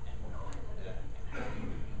integrity and how you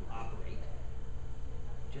operate.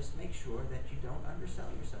 Just make sure that you don't undersell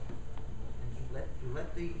yourself, and you let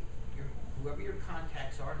whoever your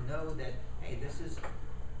contacts are know that, hey, this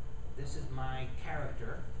is my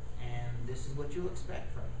character, and this is what you'll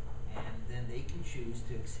expect from me, and then they can choose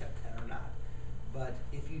to accept that or not. But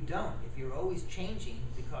if you don't, if you're always changing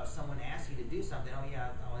because someone asks you to do something, oh yeah,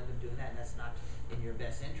 I'll end up doing that, and that's not in your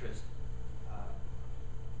best interest,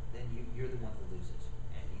 then you're the one who loses.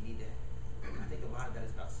 And you need to, I think a lot of that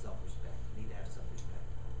is about self-respect. You need to have self-respect.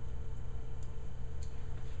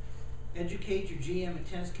 Educate your GM and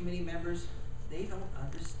tennis committee members. They don't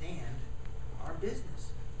understand our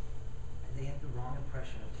business. And they have the wrong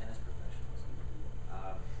impression of tennis professionals.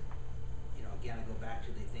 Again, I go back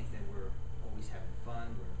to, they think that we're always having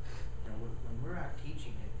fun. When we're out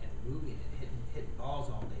teaching and moving and hitting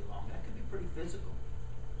balls all day long, that can be pretty physical.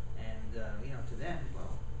 And to them,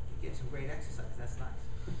 well, you get some great exercise. That's nice.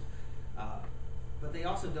 But they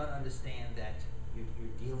also don't understand that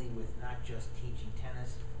you're dealing with not just teaching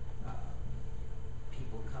tennis.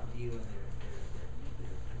 People come to you and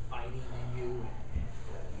they're confiding in you,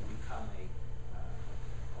 and you become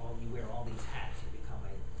you wear all these hats. You become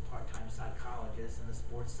a part-time psychologist and a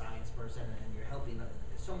sports science person, and you're helping in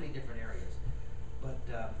so many different areas. But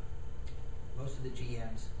most of the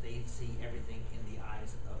GMs, they see everything in the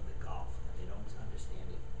eyes of the golf, and they don't understand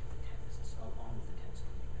it in the tennis, along with the tennis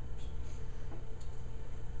committee members.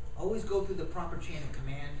 Always go through the proper chain of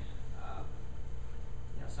command.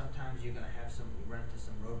 Sometimes you're going to have run into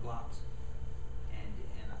some roadblocks, and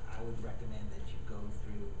I would recommend that you go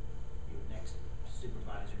through your next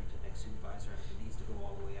supervisor to next supervisor. If it needs to go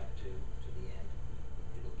all the way up to the end,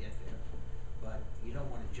 it'll get there. But you don't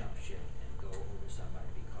want to jump ship and go over somebody,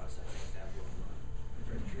 because I think that will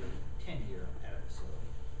hurt your tenure at a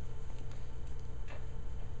facility.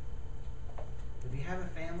 If you have a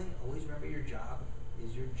family, always remember your job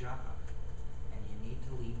is your job, and you need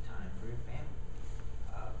to leave time for your family.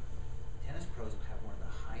 Tennis pros have one of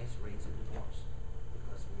the highest rates of divorce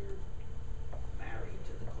because we're married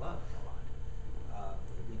to the club a lot.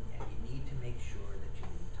 And you need to make sure that you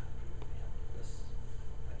leave time for your family, because,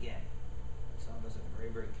 again, some of us are very,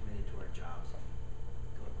 very committed to our jobs.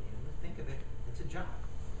 When you think of it, it's a job.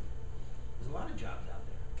 There's a lot of jobs out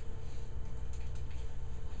there.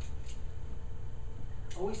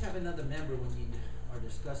 Always have another member when you are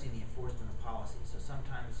discussing the enforcement of policy. So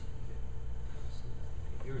sometimes,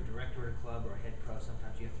 if you're a director at a club or a head pro,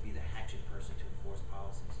 sometimes you have to be the hatchet person to enforce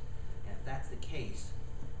policies. And if that's the case,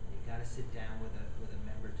 you've got to sit down with a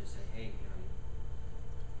member to say, hey,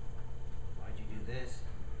 why'd you do this?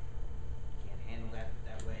 Can't handle that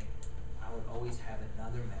way. I would always have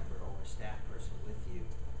another member or a staff person with you,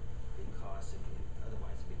 because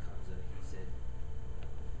otherwise it becomes a he said,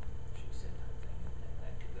 she said type thing, and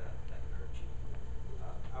that could hurt you.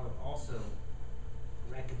 I would also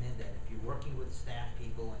recommend that if you're working with staff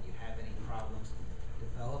people and you have any problems,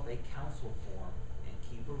 develop a council form and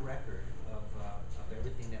keep a record of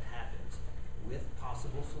everything that happens with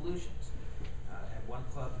possible solutions. At one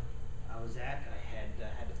club I was at, I had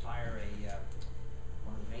to fire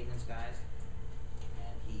one of the maintenance guys,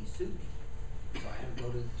 and he sued me. So I had to go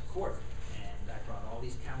to court, and I brought all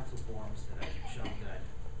these council forms that I had shown that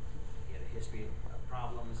he had a history of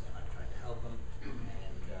problems, and I tried to help him,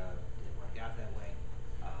 and it didn't work out that way.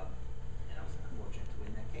 And I was unfortunate to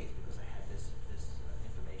win that case because I had this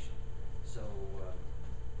information. So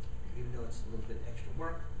even though it's a little bit extra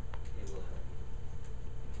work, it will help you.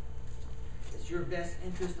 It's your best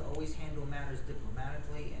interest to always handle matters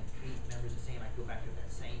diplomatically and treat members the same. I go back to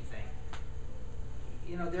that same thing.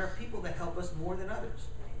 There are people that help us more than others,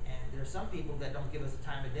 and there are some people that don't give us the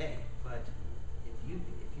time of day. But if you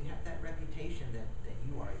have that reputation that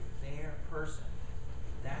you are a fair person,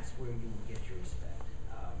 that's where you will get your respect.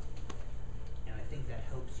 And I think that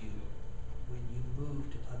helps you when you move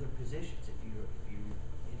to other positions. If you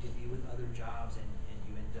interview with other jobs and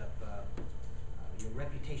you end up, your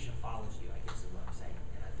reputation follows you, I guess is what I'm saying.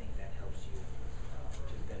 And I think that helps you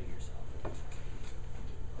to better yourself.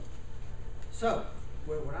 So,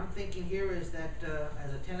 what I'm thinking here is that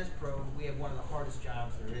as a tennis pro, we have one of the hardest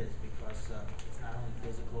jobs there is, because it's not only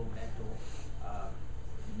physical, mental,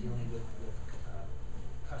 dealing with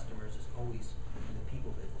customers is always, in the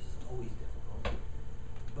people business, is always difficult.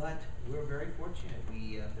 But we're very fortunate.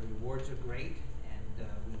 The rewards are great, and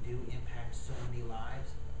we do impact so many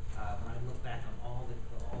lives. When I look back on all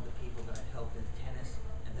the people that I've helped in tennis,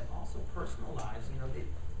 and then also personal lives,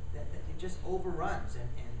 that it just overruns, and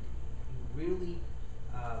you really,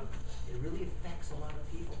 it really affects a lot of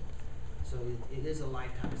people. So it is a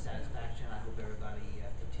lifetime of satisfaction. I hope everybody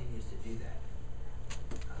continues to do that.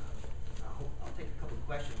 I'll take a couple of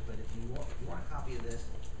questions, but if you want a copy of this,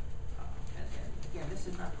 and again, this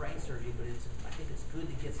is not brain surgery, but I think it's good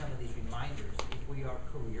to get some of these reminders if we are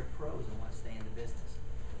career pros and want to stay in the business.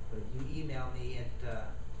 But if you email me at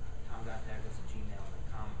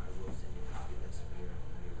tom.daglis@gmail.com, I will send you a copy of this for your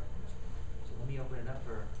records. So let me open it up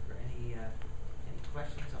for any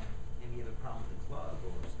questions on maybe you have a problem with the club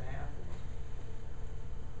or staff or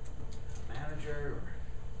a manager or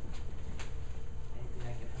anything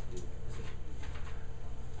I can help you with.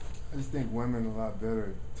 I just think women are a lot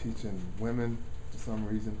better at teaching women for some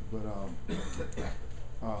reason, but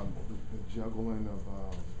the juggling of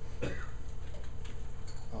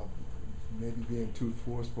maybe being too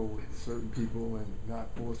forceful with certain people and not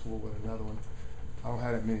forceful with another one. I don't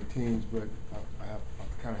have that many teams, but I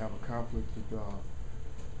kind of have a conflict with,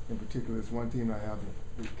 in particular, this one team I have,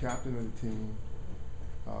 the captain of the team,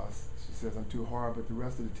 she says I'm too hard, but the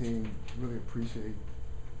rest of the team really appreciate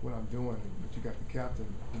what I'm doing. But you got the captain,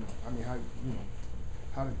 I mean,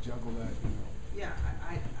 how to juggle that, Yeah,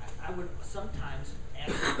 I would sometimes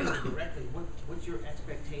ask people directly, what's your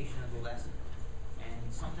expectation of the lesson?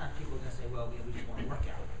 And sometimes people are going to say, well, we just want to work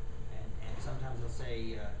out. And sometimes they'll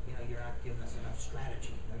say, you're not giving us enough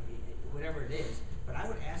strategy, whatever it is. But I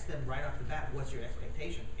would ask them right off the bat, what's your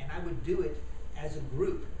expectation? And I would do it as a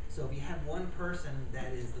group. So if you have one person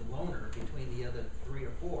that is the loner between the other 3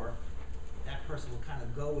 or 4, that person will kind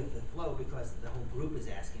of go with the flow because the whole group is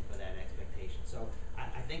asking for that expectation. So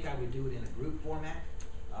I think I would do it in a group format.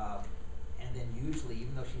 And then usually,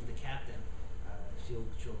 even though she's the captain, she'll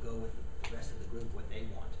go with the rest of the group what they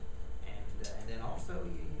want. And then also,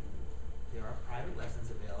 there are private lessons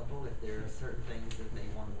available if there are certain things that they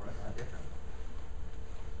want to work on differently.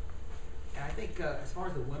 And I think as far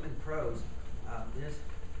as the women pros, there's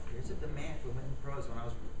a demand for women pros. When I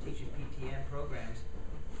was teaching PTN programs,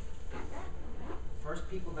 first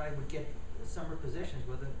people that I would get the summer positions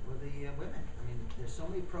were the women. I mean, there's so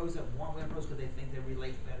many pros that want women pros because they think they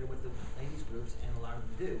relate better with the ladies groups, and a lot of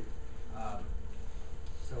them do.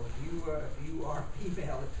 So if you are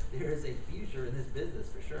female, there is a future in this business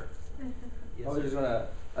for sure. Yes, I was just gonna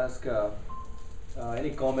ask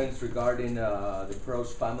any comments regarding the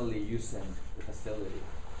pros family using the facility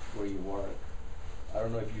where you work. I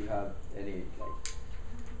don't know if you have any,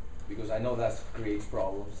 because I know that creates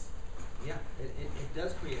problems. Yeah, it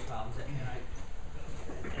does create problems, and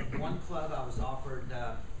at one club I was offered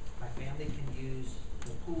my family can use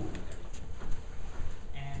the pool,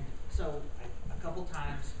 and so a couple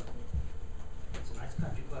times, it's a nice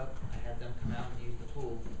country club, I had them come out and use the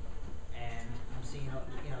pool, and I'm seeing,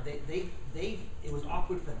 it was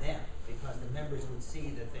awkward for them because the members would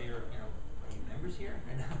see that they're, are you members here?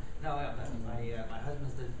 And no, my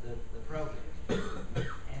husband's the pro here.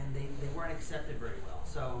 And they weren't accepted very well,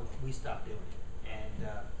 so we stopped doing it, and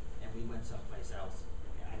we went someplace else.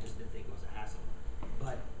 And I just didn't think it was a hassle.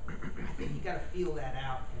 But I think you got to feel that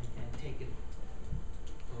out and take it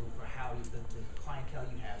for how the clientele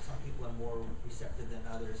you have. Some people are more receptive than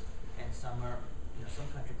others, and some are, some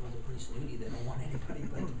country clubs are pretty snooty. They don't want anybody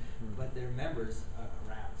but their members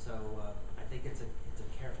around. So I think it's a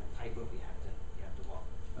careful tightrope you have to walk.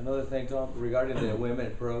 Another thing, Tom, regarding the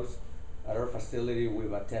women pros. At our facility,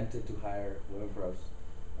 we've attempted to hire women pros,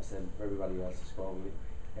 as in everybody else is probably.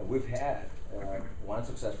 And we've had one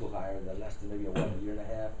successful hire that lasted maybe a year and a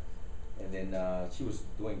half, and then she was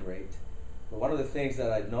doing great. But one of the things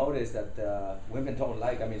that I noticed that women don't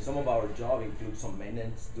like, I mean, some of our job includes some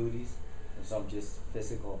maintenance duties and some just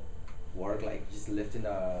physical work, like just lifting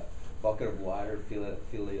a bucket of water, fill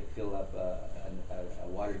up a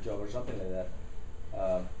water jug or something like that.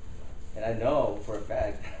 And I know for a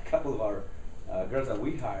fact a couple of our girls that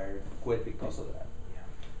we hired quit because of that. Yeah.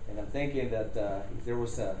 And I'm thinking that if there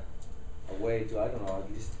was a way to, I don't know,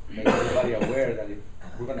 at least make everybody aware that if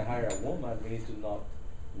we're going to hire a woman, we need to not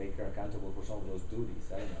make her accountable for some of those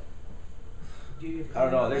duties. I don't know. I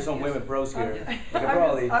don't know. There's some women pros here. They can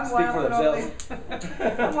probably speak for themselves.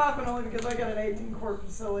 I'm laughing only because I got an 18-quart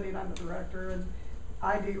facility and I'm the director, and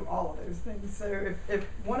I do all of those things. So if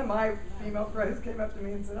one of my female pros came up to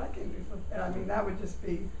me and said, I can do something, I mean, that would just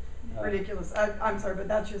be ridiculous. I'm sorry, but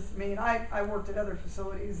that's just me. And I worked at other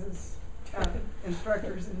facilities as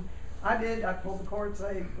instructors, and I pulled the courts,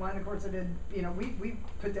 I lined the courts, I did, we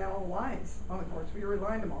put down all the lines on the courts. We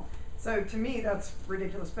relined them all. So to me, that's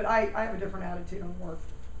ridiculous. But I have a different attitude on work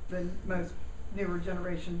than most newer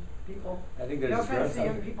generation people. I think there's no offense to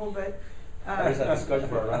young people, but there's a discussion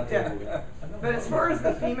for a round table. Yeah. But as far as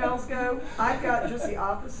the females go, I've got just the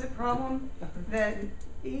opposite problem. That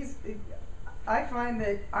I find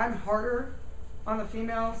that I'm harder on the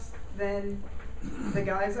females than the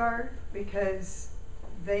guys are because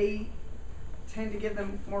they tend to give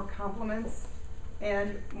them more compliments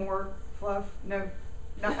and more fluff. No,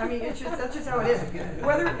 not, I mean, that's just how it is.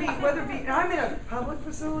 Whether it be, and I'm in a public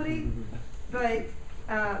facility, but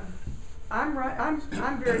I'm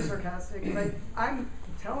very sarcastic, but I'm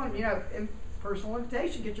telling, you know, in personal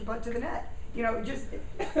invitation, get your butt to the net. You know, just,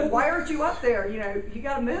 why aren't you up there? You know, you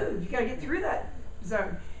gotta move, you gotta get through that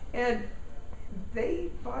zone. And they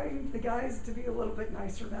find the guys to be a little bit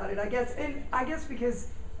nicer about it, I guess. And I guess because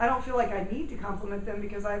I don't feel like I need to compliment them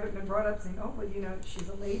because I haven't been brought up saying, oh, well, you know, she's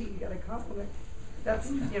a lady, you gotta compliment.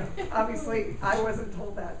 That's, you know, obviously I wasn't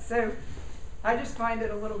told that. So I just find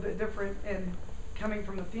it a little bit different, and coming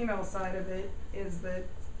from the female side of it is that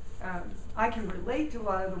I can relate to a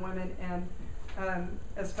lot of the women, and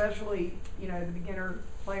especially, you know, the beginner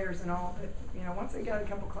players and all, but, you know, once they got a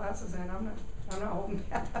couple classes in, I'm not holding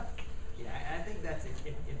back. Yeah, I think that's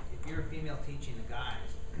if you're a female teaching the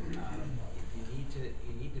guys, you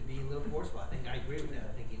need to be a little forceful. I think I agree with that.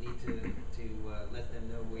 I think you need to let them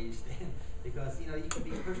know where you stand, because you know you can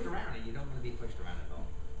be pushed around and you don't want to be pushed around at all.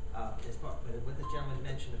 But what the gentleman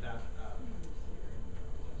mentioned about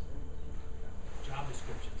job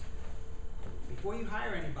descriptions, before you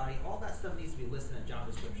hire anybody, all that stuff needs to be listed in job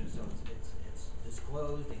description, so it's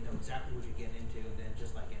disclosed. They know exactly what you're getting into, and then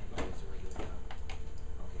just like anybody, it's a regular job.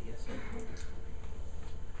 Okay, yes.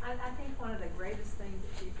 I think one of the greatest things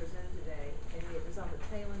that she presented today, and it was on the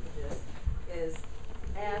tail end of this, is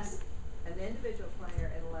ask an individual player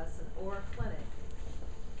in a lesson or a clinic,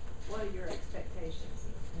 what are your expectations?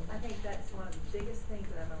 I think that's one of the biggest things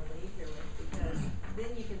that I'm going to leave here with, because then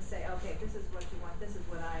you can say, okay, if this is what you want, this is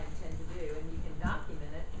what I intend to do, and you can document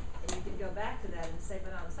it, and you can go back to that and say,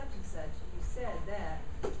 but on such and such, you said that,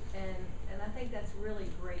 and I think that's really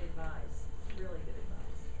great advice, really good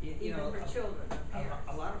advice, You even know, for children or parents.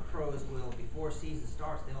 a lot of pros will, before season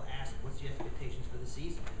starts, they'll ask, what's your expectations for the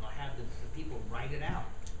season? And they'll have the people write it out.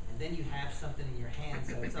 And then you have something in your hand,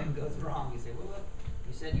 so if something goes wrong, you say, well, look,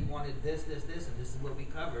 you said you wanted this, and this is what we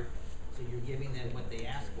covered. So you're giving them what they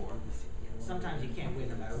asked for. Sometimes you can't win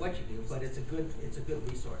no matter what you do, but it's a good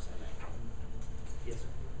resource, I think. Yes, sir.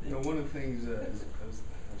 You know, one of the things I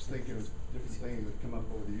was thinking of different things that come up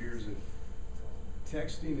over the years, and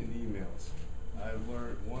texting and emails. I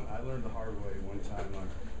learned the hard way one time.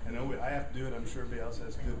 I know I have to do it. I'm sure everybody else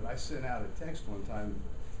has to do it. But I sent out a text one time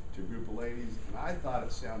to a group of ladies, and I thought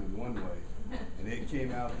it sounded one way, and it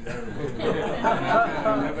came out the other way.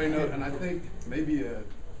 and everybody knows. And I think maybe to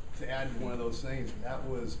add to one of those things, that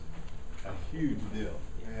was a huge deal.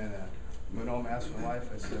 And when I asked my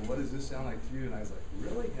wife, I said, "What does this sound like to you?" And I was like,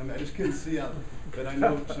 "Really?" I mean, I just couldn't see how. But I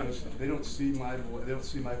know they don't see my voice. They don't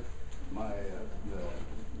see my the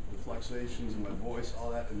fluctuations in my voice,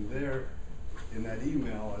 all that, and there in that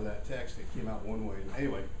email or that text, it came out one way. And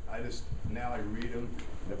anyway, now I read them,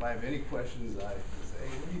 and if I have any questions, I say,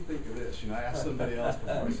 hey, what do you think of this? You know, I ask somebody else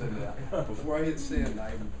before I send it out. Before I hit send,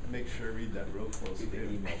 I make sure I read that real closely.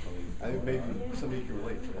 I think maybe somebody can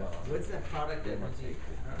relate to that. What's that product that once you,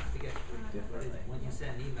 I forget, when you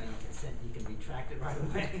send an email, you can retract it right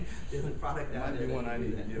away? There's a product out there. Might be one I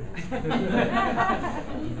need to get.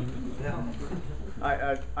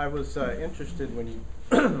 I was interested when you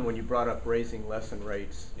when you brought up raising lesson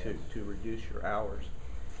rates to reduce your hours,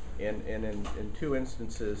 and in two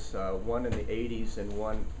instances, one in the 80s and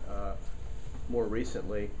one more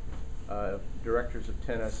recently, directors of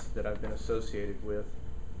tennis that I've been associated with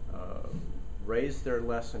raised their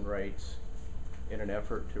lesson rates in an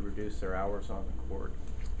effort to reduce their hours on the court,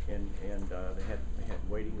 and they had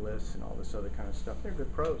waiting lists and all this other kind of stuff. They're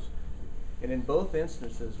good pros. And in both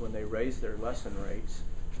instances, when they raised their lesson rates,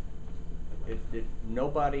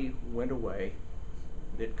 nobody went away.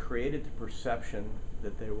 It created the perception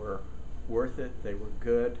that they were worth it, they were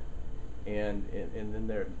good, and then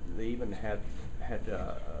they even had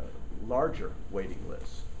larger waiting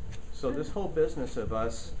lists. So this whole business of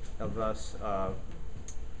us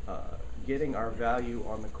getting our value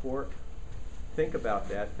on the court, think about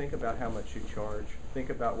that. Think about how much you charge. Think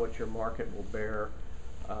about what your market will bear.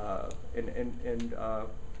 And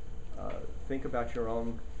think about your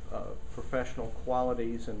own professional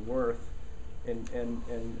qualities and worth,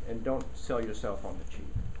 and don't sell yourself on the cheap.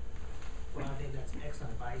 Well, I think that's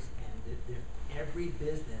excellent advice, and every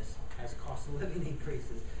business has cost of living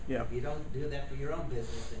increases. Yeah. If you don't do that for your own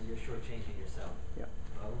business, then you're shortchanging yourself. Yeah.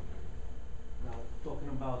 Well, now, talking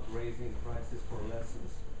about raising prices for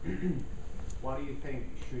lessons, what do you think?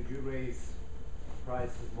 Should you raise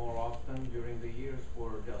prices more often during the years,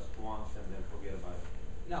 or just once and then forget about it?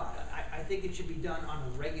 No, I think it should be done on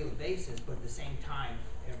a regular basis, but at the same time,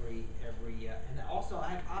 every and also I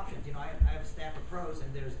have options. You know, I have a staff of pros,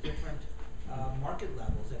 and there's different market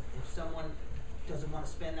levels. If someone doesn't want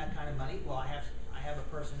to spend that kind of money, well, I I have a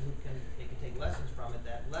person who they can take lessons from at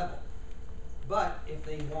that level. But if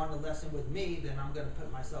they want a lesson with me, then I'm gonna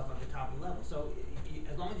put myself at the top of the level. So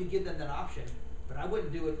as long as you give them that option, but I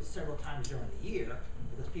wouldn't do it several times during the year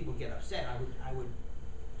because people get upset. I would,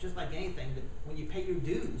 just like anything, that when you pay your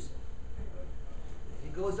dues,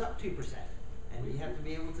 it goes up 2%. And you have to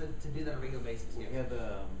be able to do that on a regular basis. We had,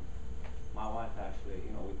 my wife actually,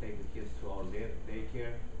 we take the kids to our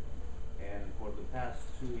daycare, and for the past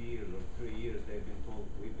 2 years or 3 years,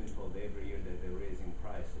 we've been told every year that they're raising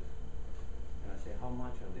prices. And I say, how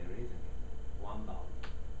much are they raising it? $1.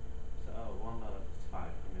 So, $1 is fine.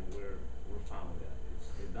 I mean, we're fine with that.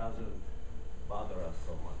 It doesn't bother us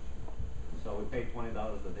so much. So we pay $20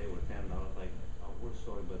 a day or $10. Like, oh, we're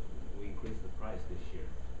sorry, but we increased the price this year,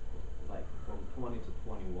 like from 20 to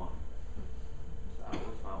 21. So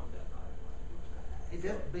we're fine with that.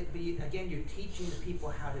 But again, you're teaching the people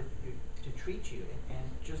how to treat you, and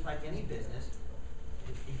just like any business,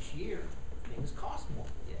 each year things cost more.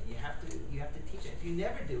 Yeah, you have to teach it. If you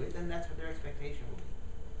never do it, then that's what their expectation will be.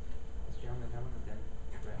 This gentleman coming, and then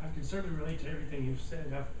Brett. I can certainly relate to everything you've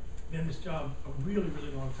said. I've been in this job a really,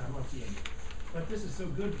 really long time, like you. But this is so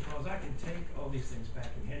good because I can take all these things back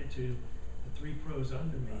and hand it to the 3 pros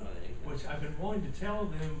under me, which I've been wanting to tell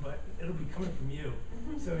them, but it'll be coming from you.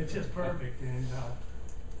 So it's just perfect. And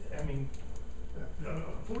I mean,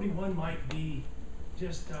 41 might be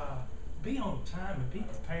just be on time and be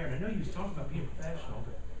prepared. I know you was talking about being professional,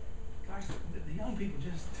 but guys, the young people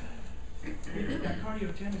just got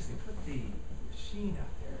cardio tennis. They put the machine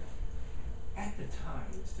out there at the time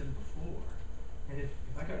instead of before. And if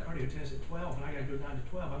I got cardio tennis at 12 and I got to go 9 to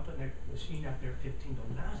 12, I'm putting that machine out there at 15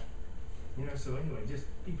 to 9. So anyway, just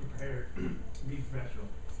be prepared, be professional.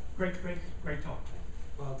 Great talk.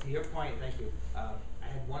 Well, to your point, thank you. I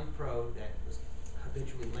had one pro that was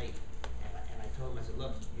habitually late, and I told him, I said,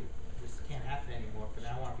 look, this can't happen anymore. From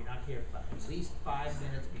now on, if you're not here at least 5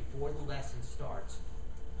 minutes before the lesson starts,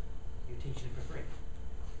 you're teaching it for free.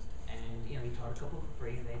 And he taught a couple for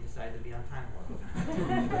free, and they decided to be on time more.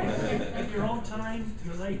 If you're on time,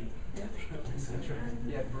 you're late. Yeah.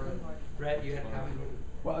 Yeah, Brett, you had a comment?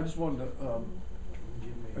 well, I just wanted to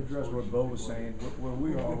address what Bo was saying. Where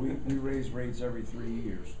we are, we raise rates every 3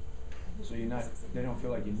 years. So they don't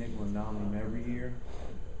feel like you're nickel and diming them every year.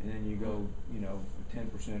 And then you go,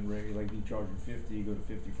 10% rate, like you charge them 50, you go to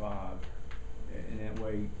 55. And that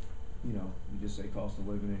way, you just say cost of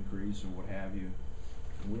living increase or what have you.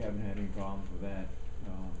 And we haven't had any problems with that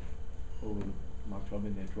I've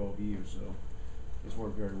been there 12 years, so it's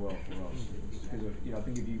worked very well for us. Because I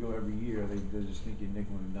think if you go every year, they just think you're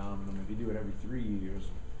nickel and diming them. If you do it every 3 years,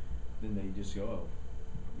 then they just go, oh,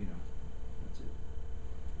 that's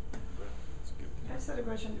it. I just had a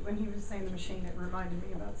question. When he was saying the machine, it reminded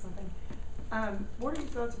me about something. What are your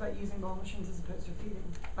thoughts about using ball machines as opposed to feeding?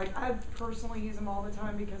 Like, I personally use them all the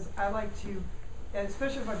time because I like to,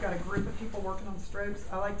 especially if I've got a group of people working on strokes,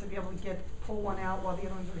 I like to be able to pull one out while the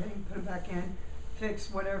other ones are hitting, put them back in,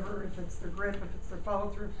 fix whatever, if it's their grip, if it's their follow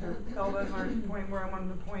through, if their elbows aren't pointing where I want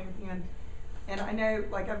them to point at the end. And I know,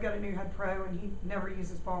 like, I've got a new head pro and he never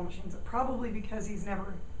uses ball machines, probably because he's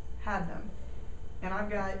never had them. And I've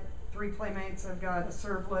got 3 playmates, I've got a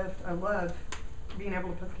serve lift. I love being able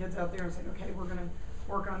to put the kids out there and say, okay, we're gonna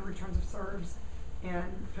work on returns of serves and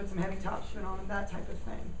put some heavy top spin on them, that type of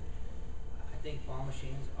thing. I think ball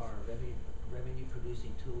machines are a revenue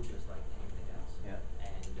producing tool just like anything else. Yeah.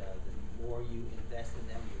 And the more you invest in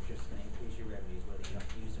them, you're just going to increase your revenues, whether you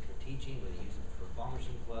use them for teaching, whether you use them for a ball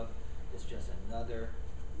machine club. It's just another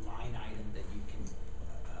line item that you can,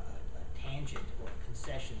 a tangent or a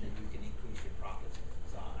concession that you can increase your profits.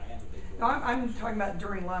 So I am a big believer. No, I'm talking about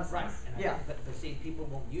during lessons. Right. And Yeah. but see, people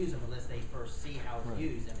won't use them unless they first see how it's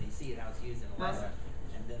used, and they see it how it's used in a lesson,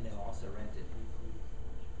 and then they'll also rent it.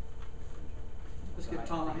 Let's give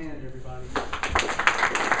Tom a hand, everybody.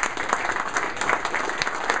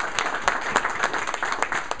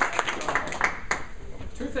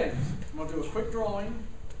 Two things. I'm going to do a quick drawing.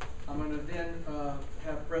 I'm going to then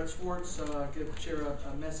have Brett Swartz share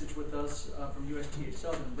a message with us from USTA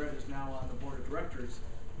Southern. Brett is now on the board of directors.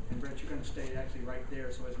 And Brett, you're going to stay actually right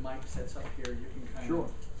there. So as Mike sets up here, you can kind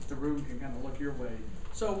of, the room can kind of look your way.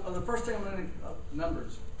 So the first thing I'm going to,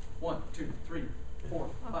 numbers. 1, 2, 3, 4,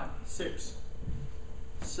 5, 6,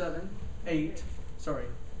 7, 8,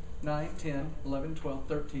 9, 10, 11, 12,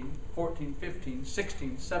 13, 14, 15,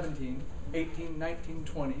 16, 17, 18, 19,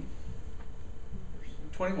 20,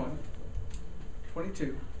 21,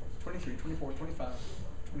 22, 23, 24, 25,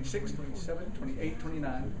 26, 27, 28,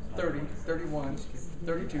 29, 30, 31,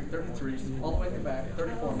 32, 33, all the way to the back,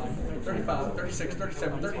 34, 35, 36,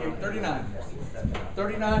 37, 38, 39.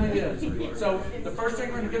 39 it is. So the first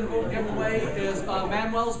thing we're going to give away is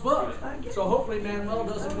Manuel's book. So hopefully Manuel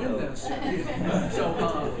doesn't win this. So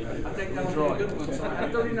I think that'll be a good one. So I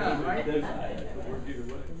have 39, right?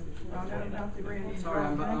 Sorry,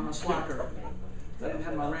 I'm a slacker. I didn't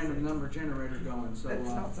have my random number generator going. So That's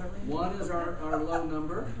not so random. 1 is our low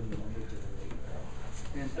number,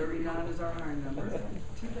 and 39 is our high number.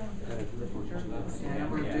 And I'm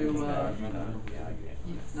going to do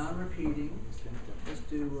non-repeating. Let's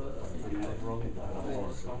do.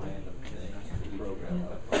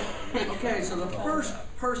 Okay, so the first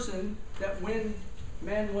person that wins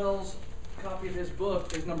Manuel's copy of his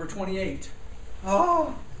book is number 28.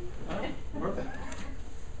 Oh.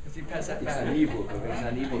 If you pass that It's back. an ebook, okay? It's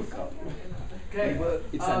an ebook copy. Okay.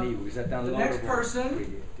 It's an ebook. It's a downloadable. The next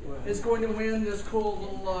person is going to win this cool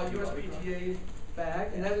little USPTA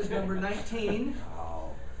bag, and that is number 19.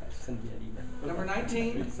 Number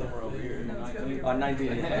 19. Somewhere over here. 19.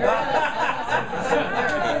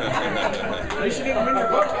 You should even bring your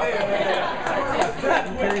book.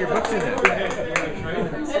 Carry your books in there.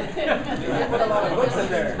 Put a lot of books in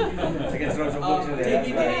there. I can throw some books in there.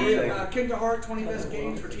 DVD, Kinderheart, 20 Best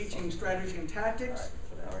Games for Teaching Strategy and Tactics.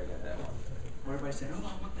 Everybody say, oh, I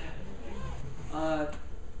want that.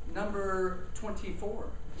 Number 24.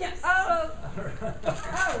 Yes. Oh,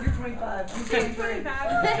 you're 25. I'm 23.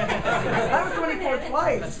 I was 24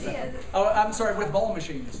 twice. Oh, I'm sorry, with ball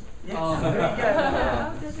machines. There you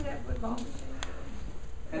go.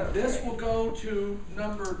 And this will go to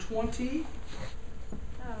number 20.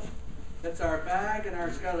 That's our bag, and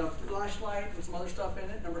it's got a flashlight and some other stuff in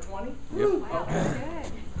it. Number 20. Woo. Okay.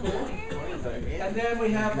 Cool. And then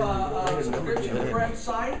we have a subscription to Craig's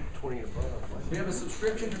site. We have a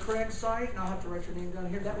subscription to Craig's site, and I'll have to write your name down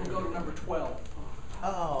here. That will go to number 12.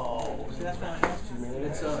 Oh, see, that's not nasty, man.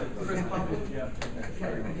 It's Chris Pumpkin. Yeah.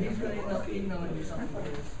 Okay. And he's going to end up emailing you something.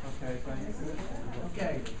 Okay, thanks.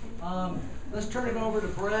 Okay. Let's turn it over to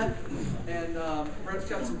Brett, and Brett's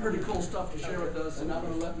got some pretty cool stuff to share with us, and I'm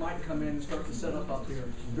going to let Mike come in and start the setup up here.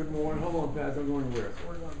 Good morning. Hold on, Pat. Don't go anywhere.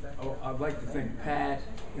 Oh, I'd like to thank Pat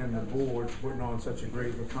and the board for putting on such a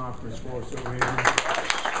great conference for us over here.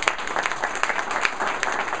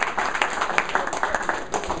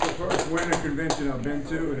 This is the first winter convention I've been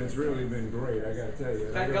to, and it's really been great. I got to tell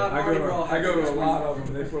you. Thank God Mardi Gras I go to a happened lot of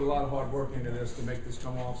them. They put a lot of hard work into this to make this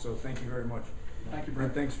come off. So thank you very much. Thank you, And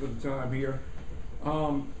Brett. thanks for the time here.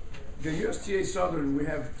 The USTA Southern, we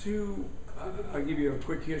have two, I'll give you a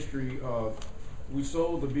quick history of, we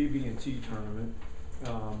sold the BB&T tournament,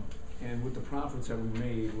 and with the profits that we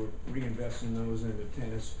made, we're reinvesting those into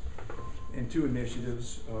tennis and two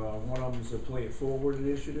initiatives. One of them is a Play It Forward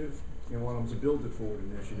initiative, and one of them is a Build It Forward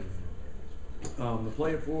initiative. The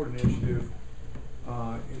Play It Forward initiative,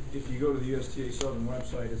 if you go to the USTA Southern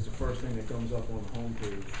website, it's the first thing that comes up on the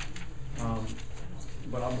homepage.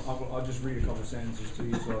 But I'll just read a couple sentences to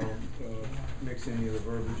you so I don't mix any of the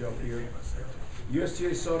verbiage up here.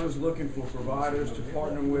 USTA Southern is looking for providers to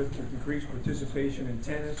partner with to increase participation in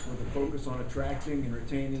tennis with a focus on attracting and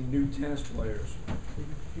retaining new tennis players.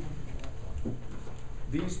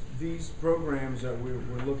 These programs that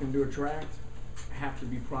we're looking to attract have to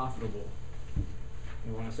be profitable.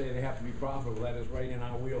 And when I say they have to be profitable, that is right in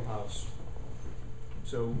our wheelhouse.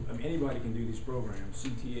 So anybody can do these programs,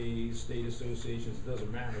 CTAs, state associations, it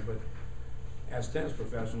doesn't matter, but as tennis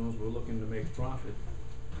professionals, we're looking to make profit.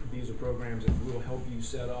 These are programs that will help you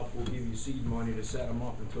set up, we'll give you seed money to set them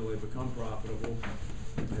up until they become profitable,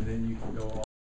 and then you can go